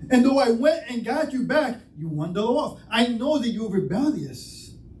 And though I went and got you back, you wandered off. I know that you're rebellious.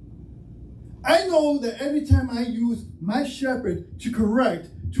 I know that every time I use my shepherd to correct,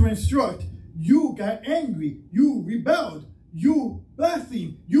 to instruct, you got angry, you rebelled, you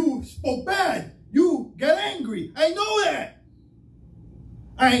blasphemed, you spoke bad, you got angry. I know that.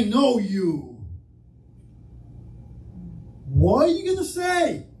 I know you. What are you going to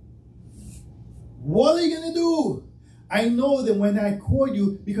say? What are you going to do? I know that when I called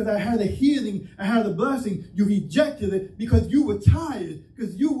you because I had a healing, I had a blessing, you rejected it because you were tired,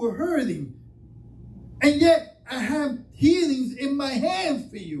 because you were hurting. And yet, I have healings in my hands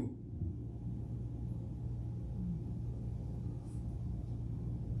for you.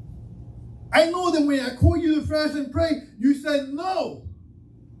 I know that when I called you to fast and pray, you said no.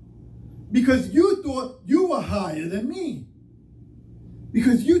 Because you thought you were higher than me.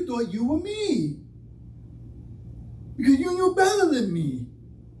 Because you thought you were me. Because you knew better than me.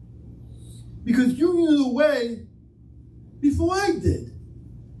 Because you knew the way before I did.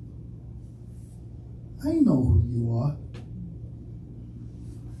 I know who you are.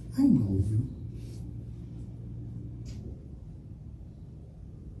 I know you.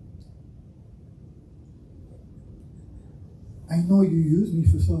 I know you use me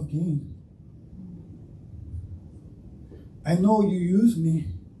for self-gain. I know you use me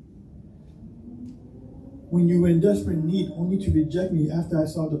when you were in desperate need only to reject me after I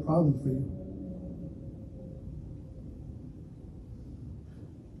solved the problem for you.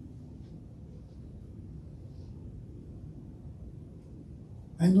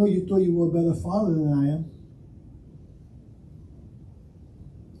 I know you thought you were a better father than I am.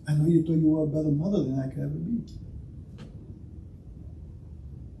 I know you thought you were a better mother than I could ever be.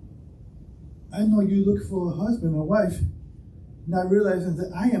 I know you look for a husband or wife, not realizing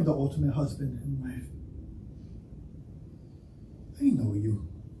that I am the ultimate husband and wife. I know you.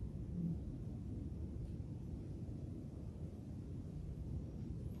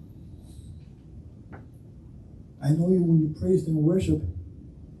 I know you when you praised and worship.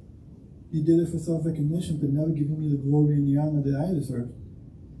 You did it for self-recognition, but never giving me the glory and the honor that I deserve.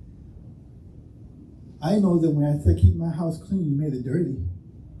 I know that when I said keep my house clean, you made it dirty.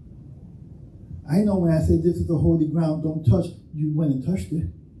 I know when I said this is the holy ground, don't touch, you went and touched it.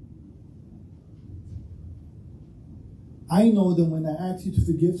 I know that when I asked you to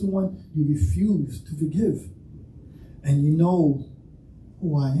forgive someone, you refused to forgive. And you know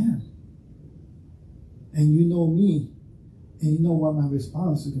who I am. And you know me. And you know what my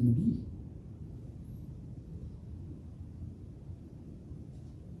response is going to be.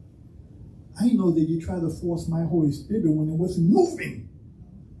 I know that you tried to force my Holy Spirit when it wasn't moving.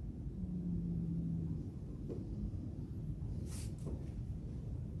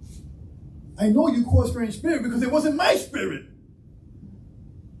 I know you called strange spirit because it wasn't my spirit.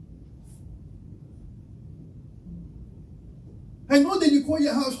 I know that you call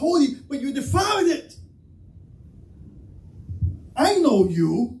your house holy, but you defiled it. I know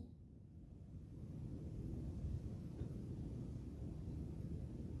you.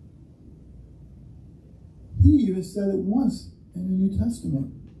 He even said it once in the New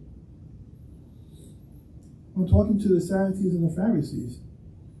Testament. When talking to the Sadducees and the Pharisees.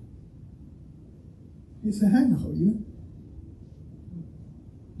 He said, I know you.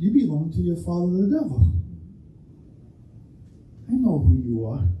 You belong to your father, the devil. I know who you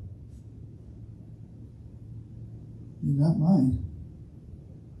are. You're not mine.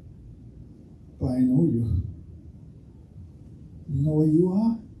 But I know you. You know what you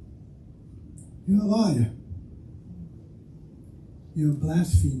are? You're a liar. You're a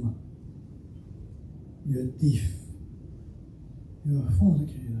blasphemer. You're a thief. You're a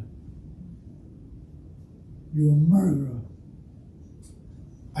fornicator. You're a murderer.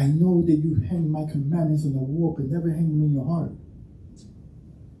 I know that you hang my commandments on the wall, but never hang them in your heart.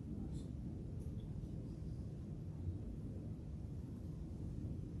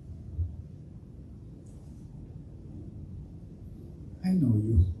 I know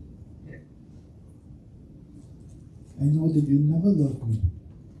you. I know that you never loved me.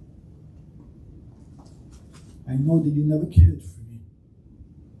 I know that you never cared for me.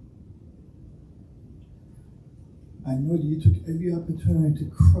 I know that you took every opportunity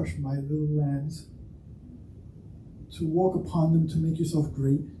to crush my little lambs, to walk upon them to make yourself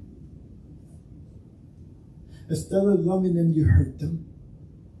great. Instead of loving them, you hurt them.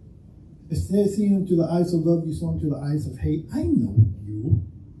 Instead of seeing them through the eyes of love, you saw them through the eyes of hate. I know you.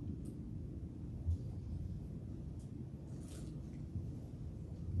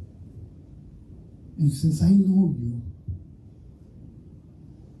 And since I know you,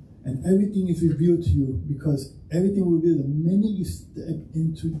 and everything is revealed to you, because everything will be revealed. The minute you step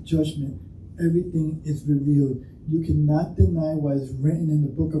into judgment, everything is revealed. You cannot deny what is written in the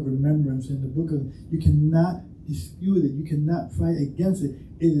book of remembrance, in the book of, you cannot dispute it. You cannot fight against it.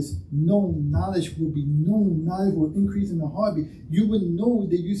 It is known. Knowledge will be known. Knowledge will increase in the heartbeat. You will know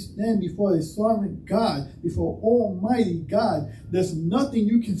that you stand before a sovereign God, before Almighty God. There's nothing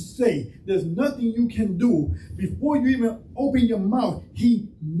you can say. There's nothing you can do. Before you even open your mouth, He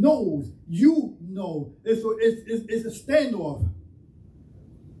knows. You know. It's a standoff.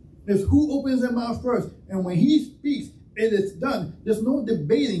 It's who opens their mouth first. And when He speaks, it is done. There's no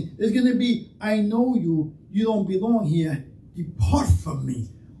debating. It's going to be, I know you. You don't belong here. Depart from me.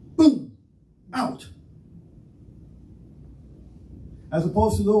 Boom. Out. As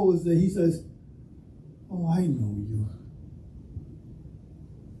opposed to those that he says, oh, I know you.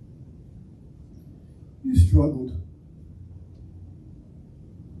 You struggled.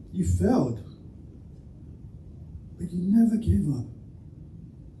 You failed. But you never gave up.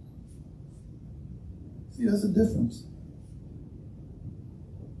 See, that's the difference.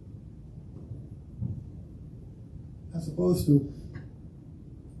 As opposed to,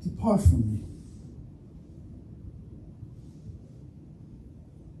 depart from me.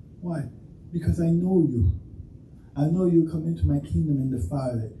 Why? Because I know you. I know you come into my kingdom and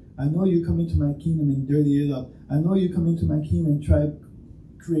defile it. I know you come into my kingdom and dirty it up. I know you come into my kingdom and try to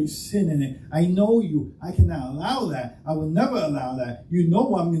create sin in it. I know you. I cannot allow that. I will never allow that. You know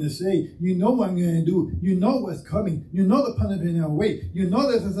what I'm going to say. You know what I'm going to do. You know what's coming. You know the punishment in our way. You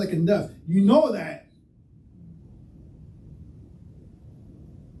know there's a second death. You know that.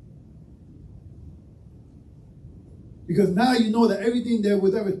 Because now you know that everything that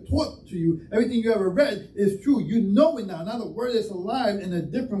was ever taught to you, everything you ever read is true. You know it now. Now the word is alive in a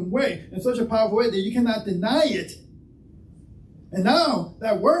different way, in such a powerful way that you cannot deny it. And now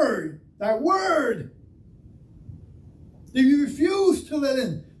that word that you refuse to let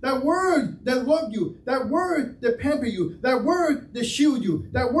in, that word that loved you, that word that pampered you, that word that shielded you,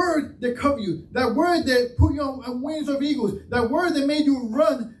 that word that covered you, that word that put you on wings of eagles, that word that made you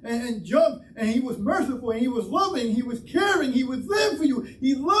run and jump, and he was merciful, and he was loving, he was caring, he was there for you.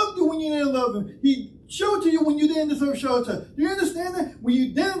 He loved you when you didn't love him. He sheltered you when you didn't deserve shelter. Do you understand that? When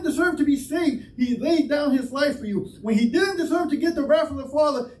you didn't deserve to be saved, he laid down his life for you. When he didn't deserve to get the wrath of the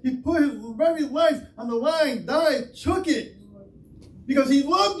Father, he put his very life on the line, died, took it. Because he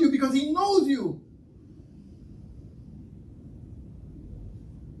loved you, because he knows you.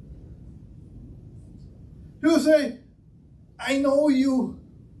 He'll say, I know you.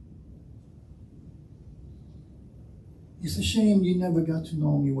 It's a shame you never got to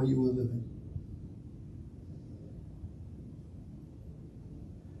know me while you were living.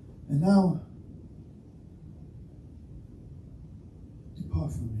 And now,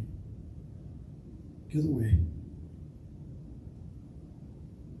 depart from me. Get away.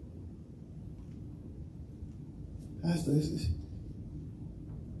 Pastor,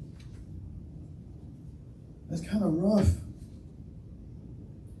 that's kind of rough.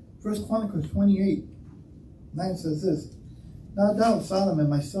 1 Chronicles 28:9 says this. Now thou, Solomon,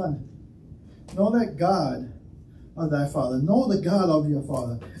 my son, know that God of thy father, know the God of your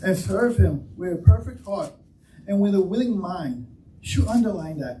father, and serve him with a perfect heart and with a willing mind. You should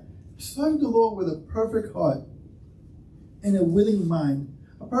underline that. Serve the Lord with a perfect heart and a willing mind.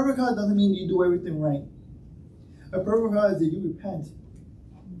 A perfect heart doesn't mean you do everything right. A perfect heart is that you repent.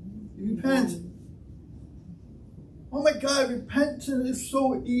 You repent. Oh my God, repentance is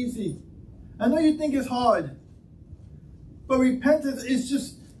so easy. I know you think it's hard. But repentance is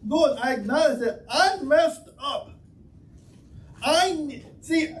just, Lord, I acknowledge that I messed up. I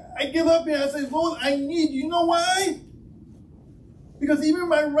give up here. I say, Lord, I need you. You know why? Because even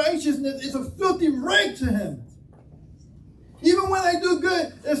my righteousness is a filthy rag to him. Even when I do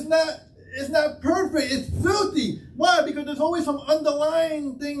good, it's not perfect. It's filthy. Why? Because there's always some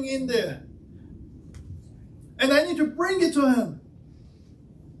underlying thing in there. And I need to bring it to him.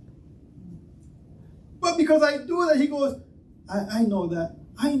 But because I do that, he goes, I know that.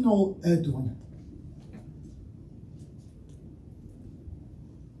 I know Edwin.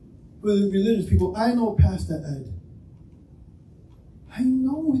 For the religious people, I know Pastor Ed. I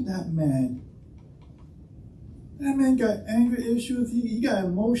know that man. That man got anger issues. He got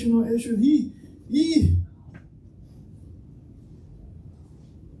emotional issues. He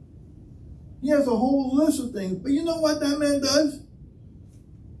has a whole list of things. But you know what that man does?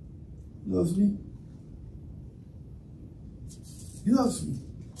 He loves me. He loves me.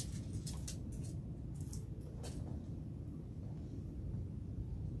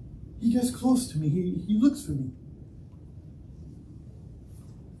 He gets close to me. He looks for me.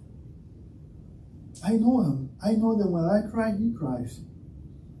 I know him. I know that when I cry, he cries.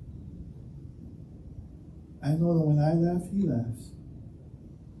 I know that when I laugh, he laughs.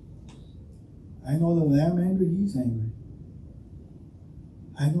 I know that when I'm angry, he's angry.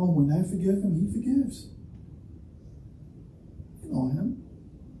 I know when I forgive him, he forgives. You know him.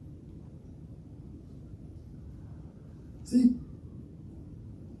 See?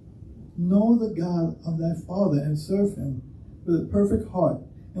 Know the God of thy father and serve him with a perfect heart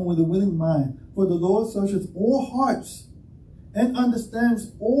and with a willing mind. For the Lord searches all hearts and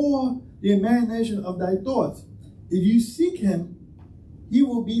understands all the imagination of thy thoughts. If you seek him, he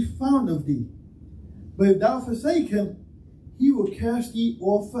will be found of thee. But if thou forsake him, he will cast thee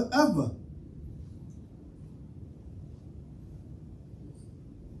off forever.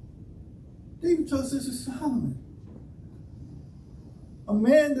 David tells this to Solomon. A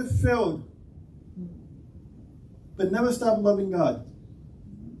man that failed, but never stopped loving God.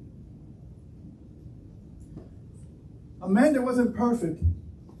 A man that wasn't perfect,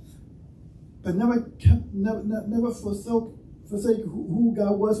 but never forsake who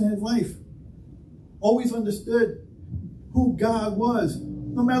God was in his life. Always understood who God was,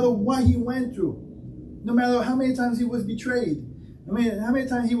 no matter what he went through, no matter how many times he was betrayed, I mean, how many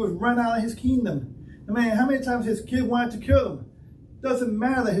times he was run out of his kingdom, I mean, how many times his kid wanted to kill him. Doesn't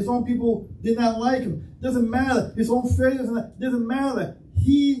matter. His own people did not like him. Doesn't matter. His own failures, doesn't matter.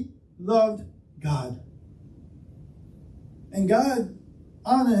 He loved God. And God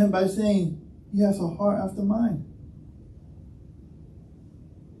honored him by saying, he has a heart after mine.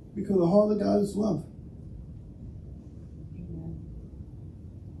 Because the heart of God is love. Amen.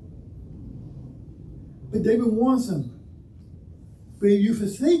 But David warns him, but if you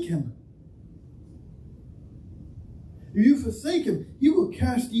forsake him, he will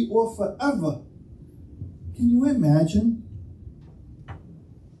cast thee off forever. Can you imagine?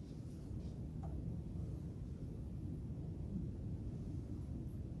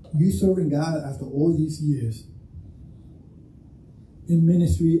 You serving God after all these years, in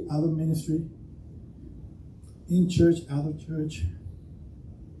ministry, out of ministry, in church, out of church,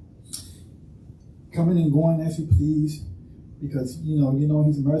 coming and going as you please, because you know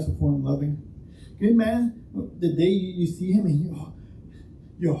he's merciful and loving. Can you imagine the day you see him and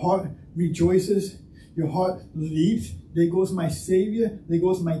your heart rejoices, your heart leaps? There goes my Savior, there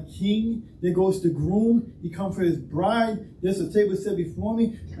goes my King, there goes the groom. He comes for his bride. There's a table set before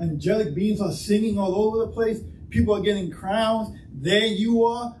me. Angelic beings are singing all over the place. People are getting crowns. There you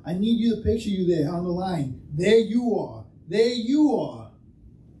are. I need you to picture you there on the line. There you are. There you are.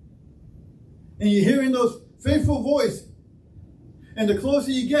 And you're hearing those faithful voices. And the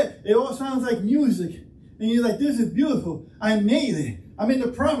closer you get, it all sounds like music. And you're like, this is beautiful. I made it. I'm in the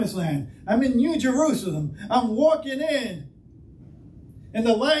promised land. I'm in New Jerusalem. I'm walking in. And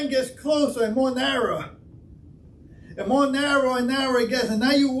the line gets closer and more narrow. And more narrow and narrow it gets. And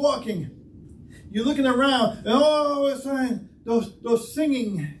now you're walking. You're looking around. And all of a sudden, those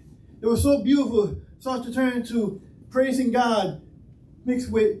singing, it was so beautiful, starts to turn into praising God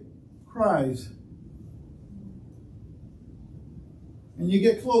mixed with cries. And you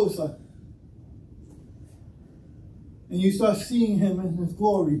get closer. And you start seeing him in his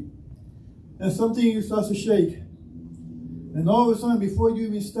glory. And something you start to shake. And all of a sudden, before you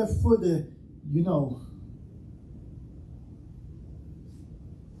even step foot there, you know.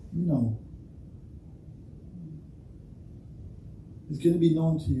 It's going to be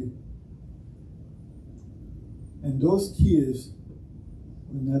known to you. And those tears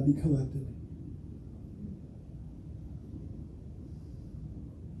will not be collected.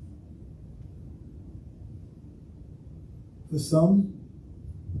 For some,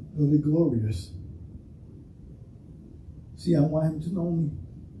 it'll be glorious. See, I want him to know me.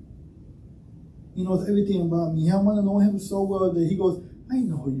 He knows everything about me. I want to know him so well that he goes, I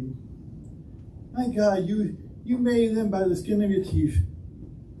know you. My God, you made him by the skin of your teeth.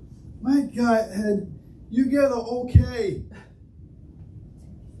 My God, Ed, you get an okay.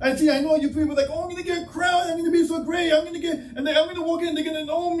 And see, I know you people are like, oh, I'm going to get a crowd. I'm going to be so great. I'm going to walk in. They're going to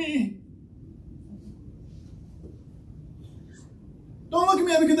know me. Don't look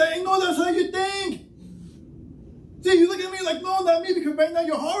at me because I know that's how you think. See, you look at me like, no, not me, because right now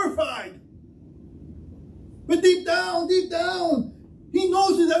you're horrified. But deep down, he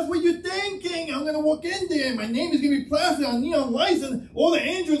knows that that's what you're thinking. I'm going to walk in there. My name is going to be plastered on neon lights, and all the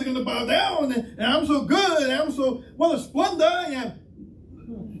angels are going to bow down, and I'm so good, and I'm so, what a splendor I am.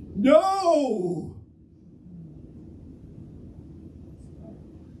 No.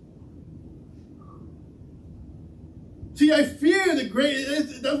 See, I fear the great,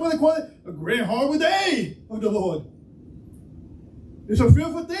 that's what they call it, a great horrible day of the Lord. It's a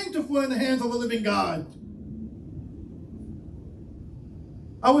fearful thing to fall in the hands of a living God.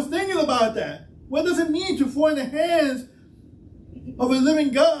 I was thinking about that. What does it mean to fall in the hands of a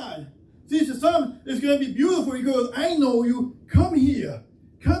living God? See, to some, it's going to be beautiful. He goes, I know you. Come here.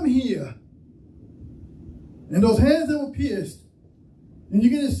 Come here. And those hands that were pierced, and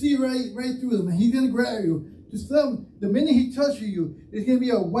you're going to see right through them, and he's going to grab you. To some, the minute he touches you, it's going to be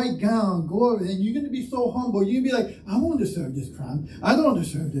a white gown, glory, and you're going to be so humble. You're going to be like, I don't deserve this crown. I don't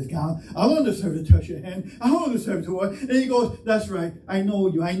deserve this gown. I don't deserve to touch your hand. I don't deserve to work. And he goes, that's right. I know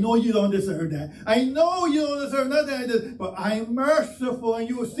you. I know you don't deserve that. I know you don't deserve nothing, but I am merciful, and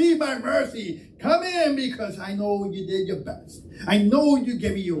you will see my mercy. Come in, because I know you did your best. I know you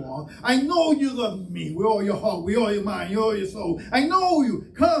gave me your all. I know you love me with all your heart, with all your mind, with all your soul. I know you.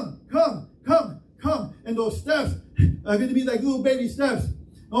 Come, come. come, come. And those steps are going to be like little baby steps.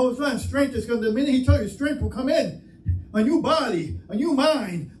 All of a sudden, strength is going to, the minute he tells you, strength will come in. A new body, a new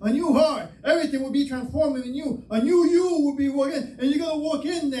mind, a new heart. Everything will be transformed in you. A new you will be walking. And you're going to walk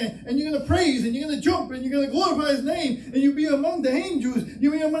in there and you're going to praise and you're going to jump and you're going to glorify his name. And you'll be among the angels.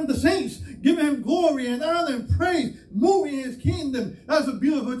 You'll be among the saints. Giving him glory and honor and praise. Moving his kingdom. That's a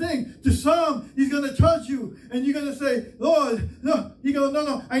beautiful thing. To some, he's going to touch you. And you're going to say, Lord, no. He goes, no,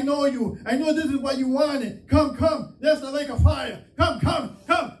 no, I know you. I know this is what you wanted. Come, come. There's the lake of fire. Come, come,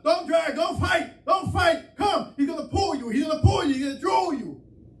 come. Don't drag. Don't fight. Don't fight. Come. He's going to pull you. He's going to pull you. He's going to draw you.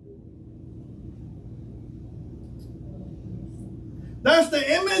 That's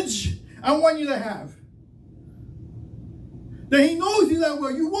the image I want you to have. That he knows you that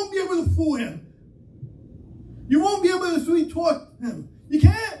well. You won't be able to fool him. You won't be able to sweet talk him. You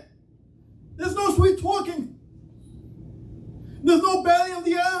can't. There's no sweet talking. There's no batting of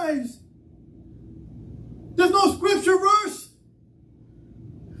the eyes. There's no scripture verse.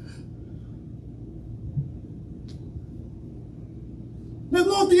 There's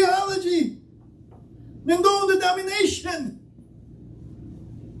no theology. There's no denomination.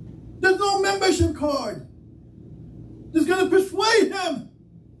 There's no membership card that's going to persuade him.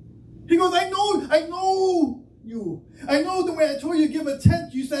 He goes, I know you. I know the way I told you to give a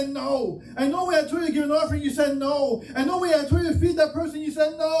tenth, you said no. I know when I told you to give an offering, you said no. I know when I told you to feed that person, you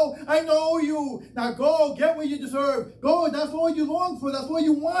said no. I know you. Now go, get what you deserve. Go, that's all you long for. That's all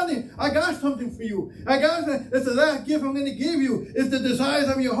you wanted. I got something for you. I got something. It's the last gift I'm going to give you. It's the desires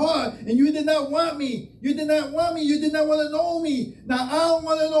of your heart. And you did not want me. You did not want me. You did not want to know me. Now I don't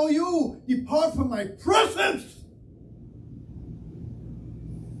want to know you. Depart from my presence.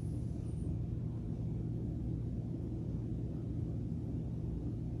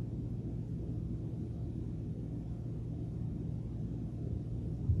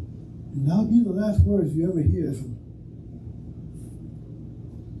 And that'll be the last words you ever hear from.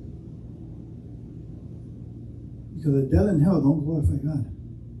 Because the dead in hell don't glorify God.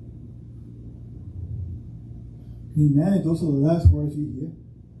 Can you imagine those are the last words you hear?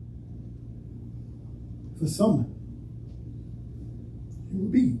 For some, it will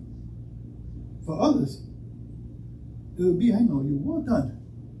be. For others, it will be, I know you, well done.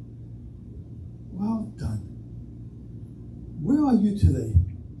 Well done. Where are you today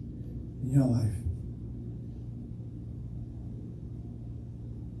in your life?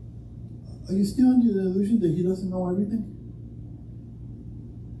 Are you still under the illusion that he doesn't know everything?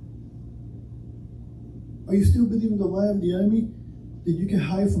 Are you still believing the lie of the enemy that you can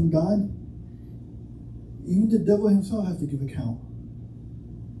hide from God? Even the devil himself has to give account.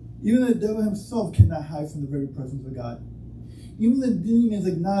 Even the devil himself cannot hide from the very presence of God. Even the demons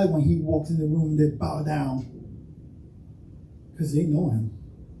acknowledge when he walks in the room, they bow down because they know him.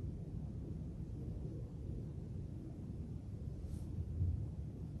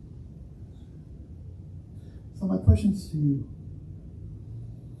 So my questions to you.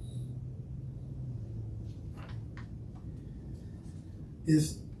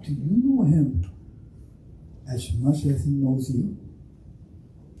 Is, do you know him as much as he knows you?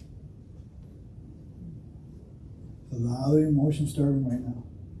 There's a lot of emotion stirring right now.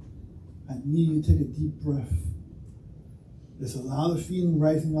 I need you to take a deep breath. There's a lot of feeling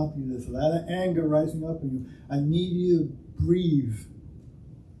rising up in you. There's a lot of anger rising up in you. I need you to breathe.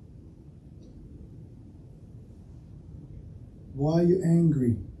 Why are you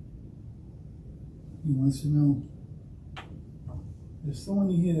angry? He wants to know. There's someone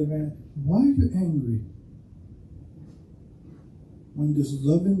in here that, why are you angry? When this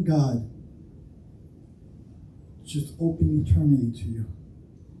loving God just opened eternity to you.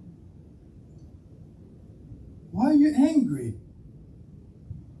 Why are you angry?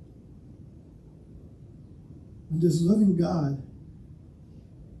 When this loving God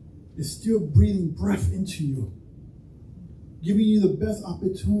is still breathing breath into you, giving you the best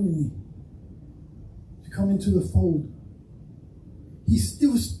opportunity to come into the fold. He's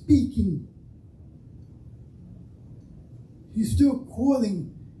still speaking. He's still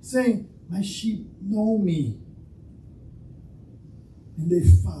calling, saying, my sheep know me, and they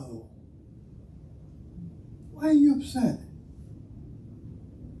follow. Why are you upset?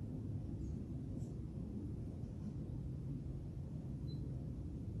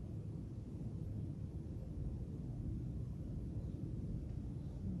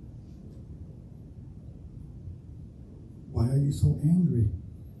 Why are you so angry?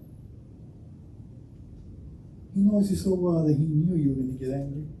 He knows you so well that he knew you were going to get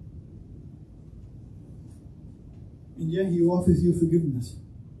angry. And yet he offers you forgiveness.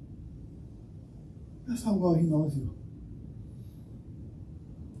 That's how well he knows you.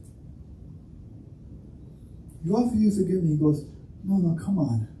 You offer you forgiveness. He goes, no, come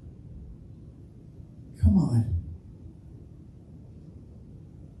on. Come on.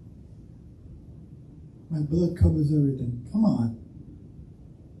 My blood covers everything. Come on.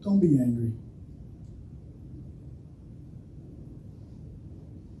 Don't be angry.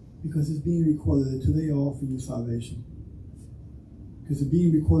 Because it's being recorded that today I offer you salvation. Because it's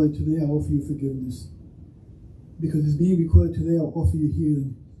being recorded today I offer you forgiveness. Because it's being recorded today I offer you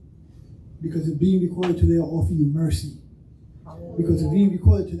healing. Because it's being recorded today I offer you mercy. Because it's being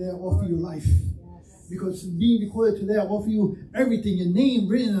recorded today I offer you life. Because it's being recorded today I offer you everything, your name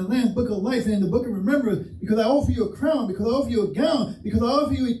written in the Lamb's Book of Life and in the Book of Remembrance. Because I offer you a crown. Because I offer you a gown. Because I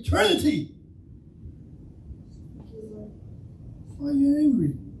offer you eternity. Why are you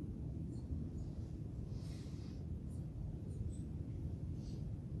angry?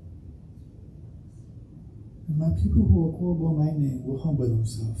 And my people who are called by my name will humble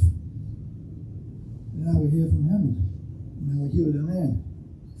themselves. And I will hear from heaven. And I will heal the land.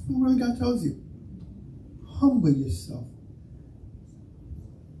 That's what the word of God tells you. Humble yourself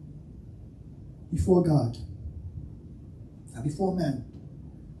before God, not before man.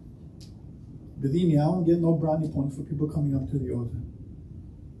 Believe me, I don't get no brownie points for people coming up to the altar.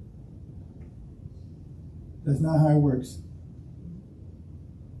 That's not how it works.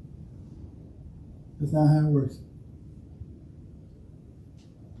 That's not how it works.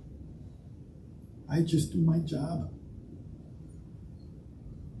 I just do my job.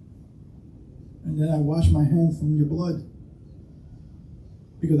 And then I wash my hands from your blood.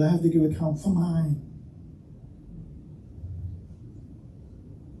 Because I have to give account for mine.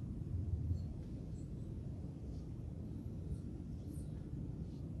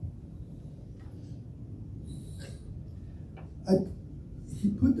 He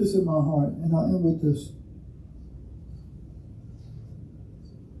put this in my heart, and I'll end with this.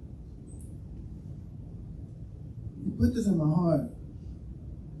 He put this in my heart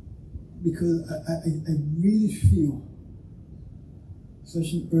because I really feel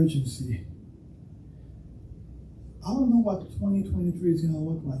such an urgency. I don't know what 2023 is going to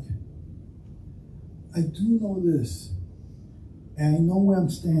look like. I do know this, and I know where I'm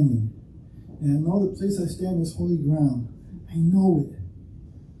standing, and I know the place I stand is holy ground. I know it.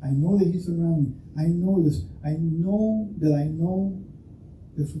 I know that He's around me. I know this. I know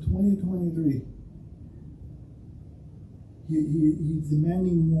that for 2023, He's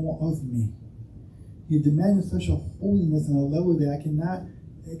demanding more of me. He's demanding such a holiness and a level that I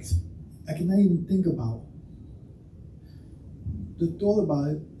cannot even think about. The thought about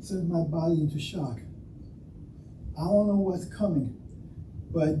it sends my body into shock. I don't know what's coming,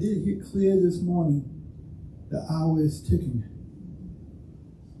 but I did hear clear this morning the hour is ticking.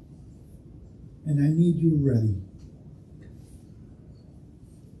 And I need you ready.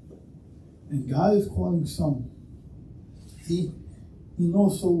 And God is calling some. See, He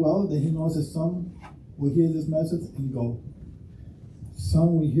knows so well that He knows that some will hear this message and go.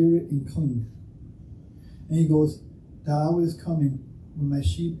 Some will hear it and cling. And He goes, the hour is coming when my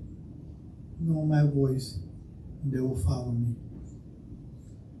sheep know my voice and they will follow me.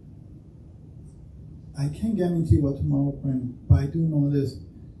 I can't guarantee what tomorrow will bring, but I do know this,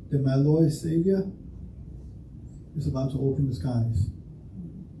 that my Lord and Savior is about to open the skies.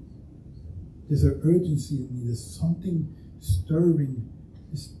 There's an urgency in me. There's something stirring.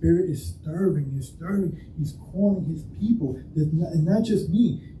 His Spirit is stirring. He's stirring. He's calling His people. And not just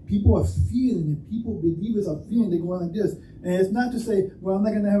me. People are feeling it. People, believers are feeling. They're going like this. And it's not to say, well, I'm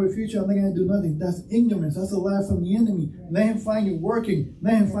not going to have a future. I'm not going to do nothing. That's ignorance. That's a lie from the enemy. Let him find you working.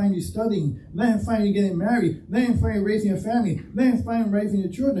 Let him find you studying. Let him find you getting married. Let him find you raising a family. Let him find you raising your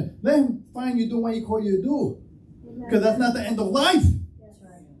children. Let him find you doing what He called you to do. Because that's not the end of life. That's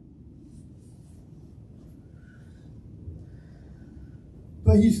right.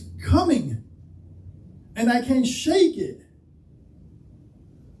 But He's coming. And I can't shake it.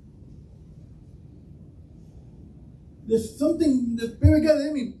 There's something, the Spirit got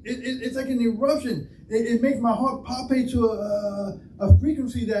in me. It's like an eruption. It makes my heart palpate to a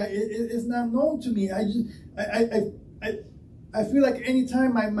frequency that it's not known to me. I feel like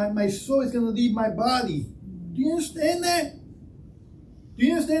anytime my soul is going to leave my body. Do you understand that? Do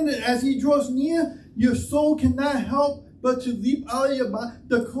you understand that as He draws near, your soul cannot help but to leap out of your body?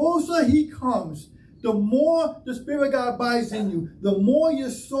 The closer He comes, the more the Spirit of God abides in you, the more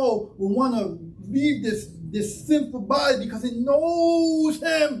your soul will want to leave this sinful body because it knows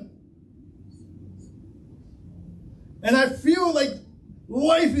Him. And I feel like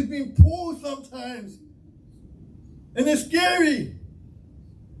life is being pulled sometimes. And it's scary.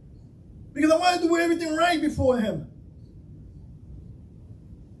 Because I want to do everything right before Him.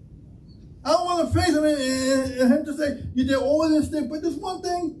 I don't want to face him and him to say, you did all this thing, but this one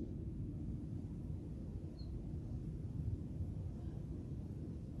thing.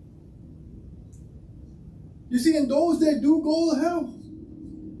 You see, and those that do go to hell,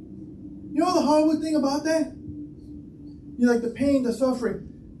 you know the horrible thing about that? You like the pain, the suffering.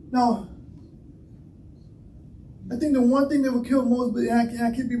 Now, I think the one thing that will kill most, but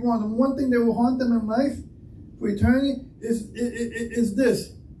I could be wrong, the one thing that will haunt them in life for eternity is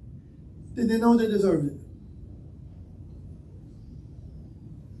this. That they know they deserve it.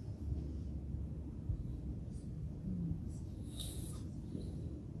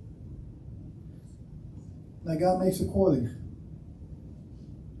 Now God makes a calling.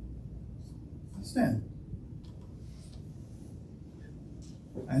 Stand.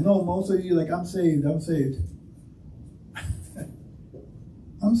 I know most of you like, I'm saved. I'm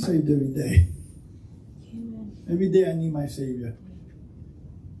saved every day. Amen. Every day I need my Savior.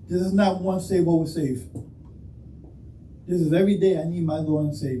 This is not one save, always save. This is every day I need my Lord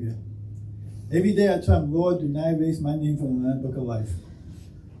and Savior. Every day I tell him, Lord, do not erase my name from the Lamb Book of Life.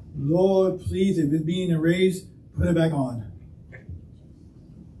 Lord, please, if it's being erased, put it back on.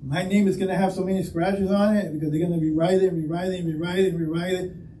 My name is going to have so many scratches on it because they're going to rewrite it.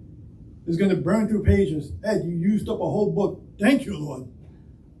 It's going to burn through pages. Ed, you used up a whole book. Thank you, Lord.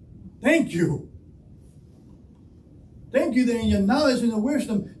 Thank you. Thank you that in your knowledge and the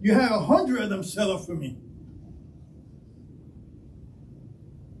wisdom, you have 100 of them set up for me.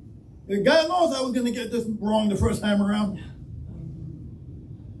 And God knows I was going to get this wrong the first time around.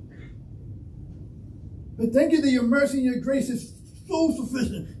 But thank you that your mercy and your grace is so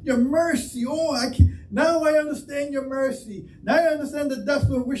sufficient. Your mercy, now I understand your mercy. Now I understand the depth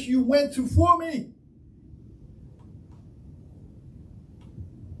of which you went to for me.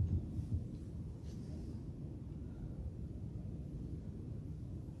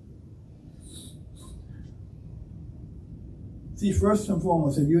 See, first and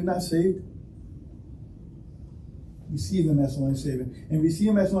foremost, if you're not saved, receive him as Lord and Savior. And receive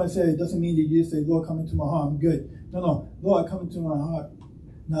him as Lord and Savior doesn't mean that you just say, Lord, come into my heart, I'm good. No, Lord, come into my heart.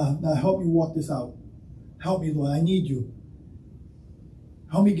 Now help me walk this out. Help me, Lord, I need you.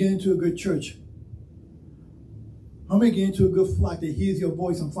 Help me get into a good church. Help me get into a good flock that hears your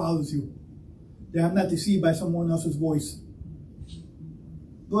voice and follows you. That I'm not deceived by someone else's voice.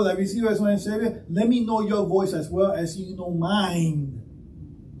 Lord, I receive you as Lord and Savior. Let me know your voice as well as you know mine.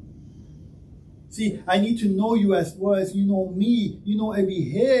 See, I need to know you as well as you know me. You know every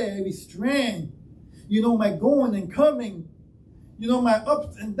hair, every strand. You know my going and coming. You know my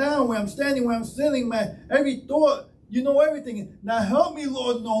ups and downs, where I'm standing, where I'm sitting, my every thought. You know everything. Now help me,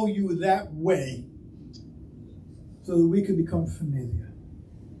 Lord, know you that way. So that we could become familiar.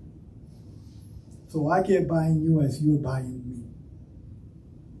 So I can abide in you as you abide in me.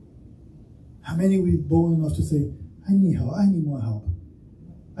 How many of you bold enough to say, I need help, I need more help.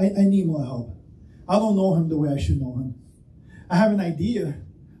 I need more help. I don't know him the way I should know him. I have an idea,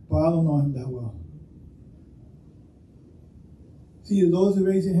 but I don't know him that well. See, those who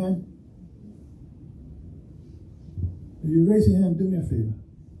raise your hand, if you raise your hand, do me a favor.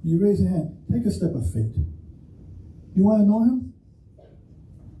 If you raise your hand, take a step of faith. You want to know him?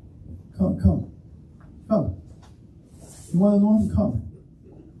 Come. You want to know him? Come.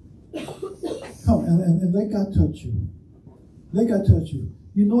 Come and let God touch you. Let God touch you.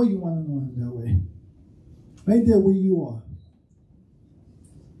 You know you want to know him that way. Right there where you are.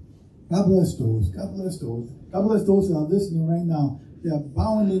 God bless those. God bless those. God bless those that are listening right now. They are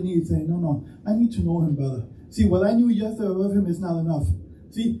bowing their knees saying, no, I need to know him better. See, what I knew yesterday of him is not enough.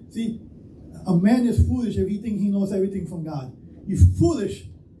 See, a man is foolish if he thinks he knows everything from God. He's foolish,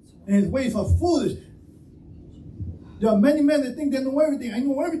 and his ways are foolish. There are many men that think they know everything. I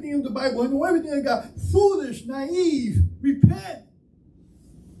know everything in the Bible. I know everything in God. Foolish, naive, repent.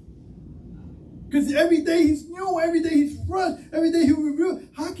 Because every day he's new, every day he's fresh, every day he reveals.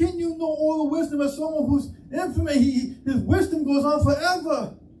 How can you know all the wisdom of someone who's infinite? His wisdom goes on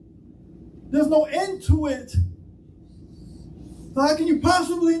forever. There's no end to it. So how can you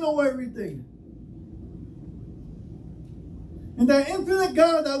possibly know everything? And that infinite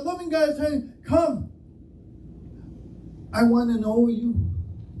God, that loving God is saying, come. I want to know you.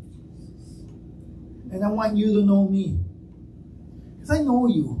 And I want you to know me. Because I know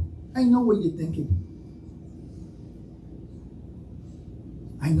you. I know what you're thinking.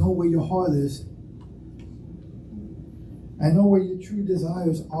 I know where your heart is. I know where your true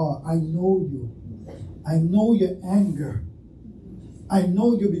desires are. I know you. I know your anger. I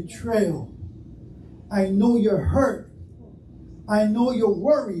know your betrayal. I know your hurt. I know your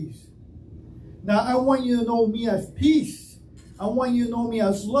worries. Now I want you to know me as peace. I want you to know me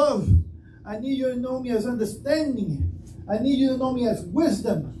as love. I need you to know me as understanding. I need you to know me as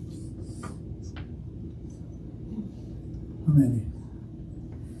wisdom. Amen.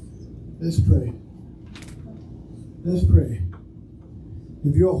 Let's pray. Let's pray.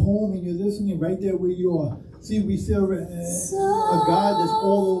 If you're home and you're listening right there where you are, see, we serve a God that's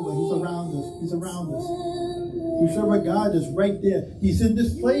all over. He's around us. He's around us. We serve a God that's right there. He's in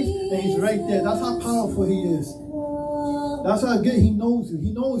this place and He's right there. That's how powerful He is. That's how good He knows you.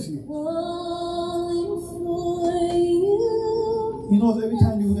 He knows you. He knows every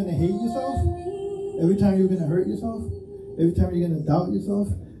time you're going to hate yourself, every time you're going to hurt yourself, every time you're going to doubt yourself.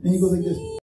 And He goes like this.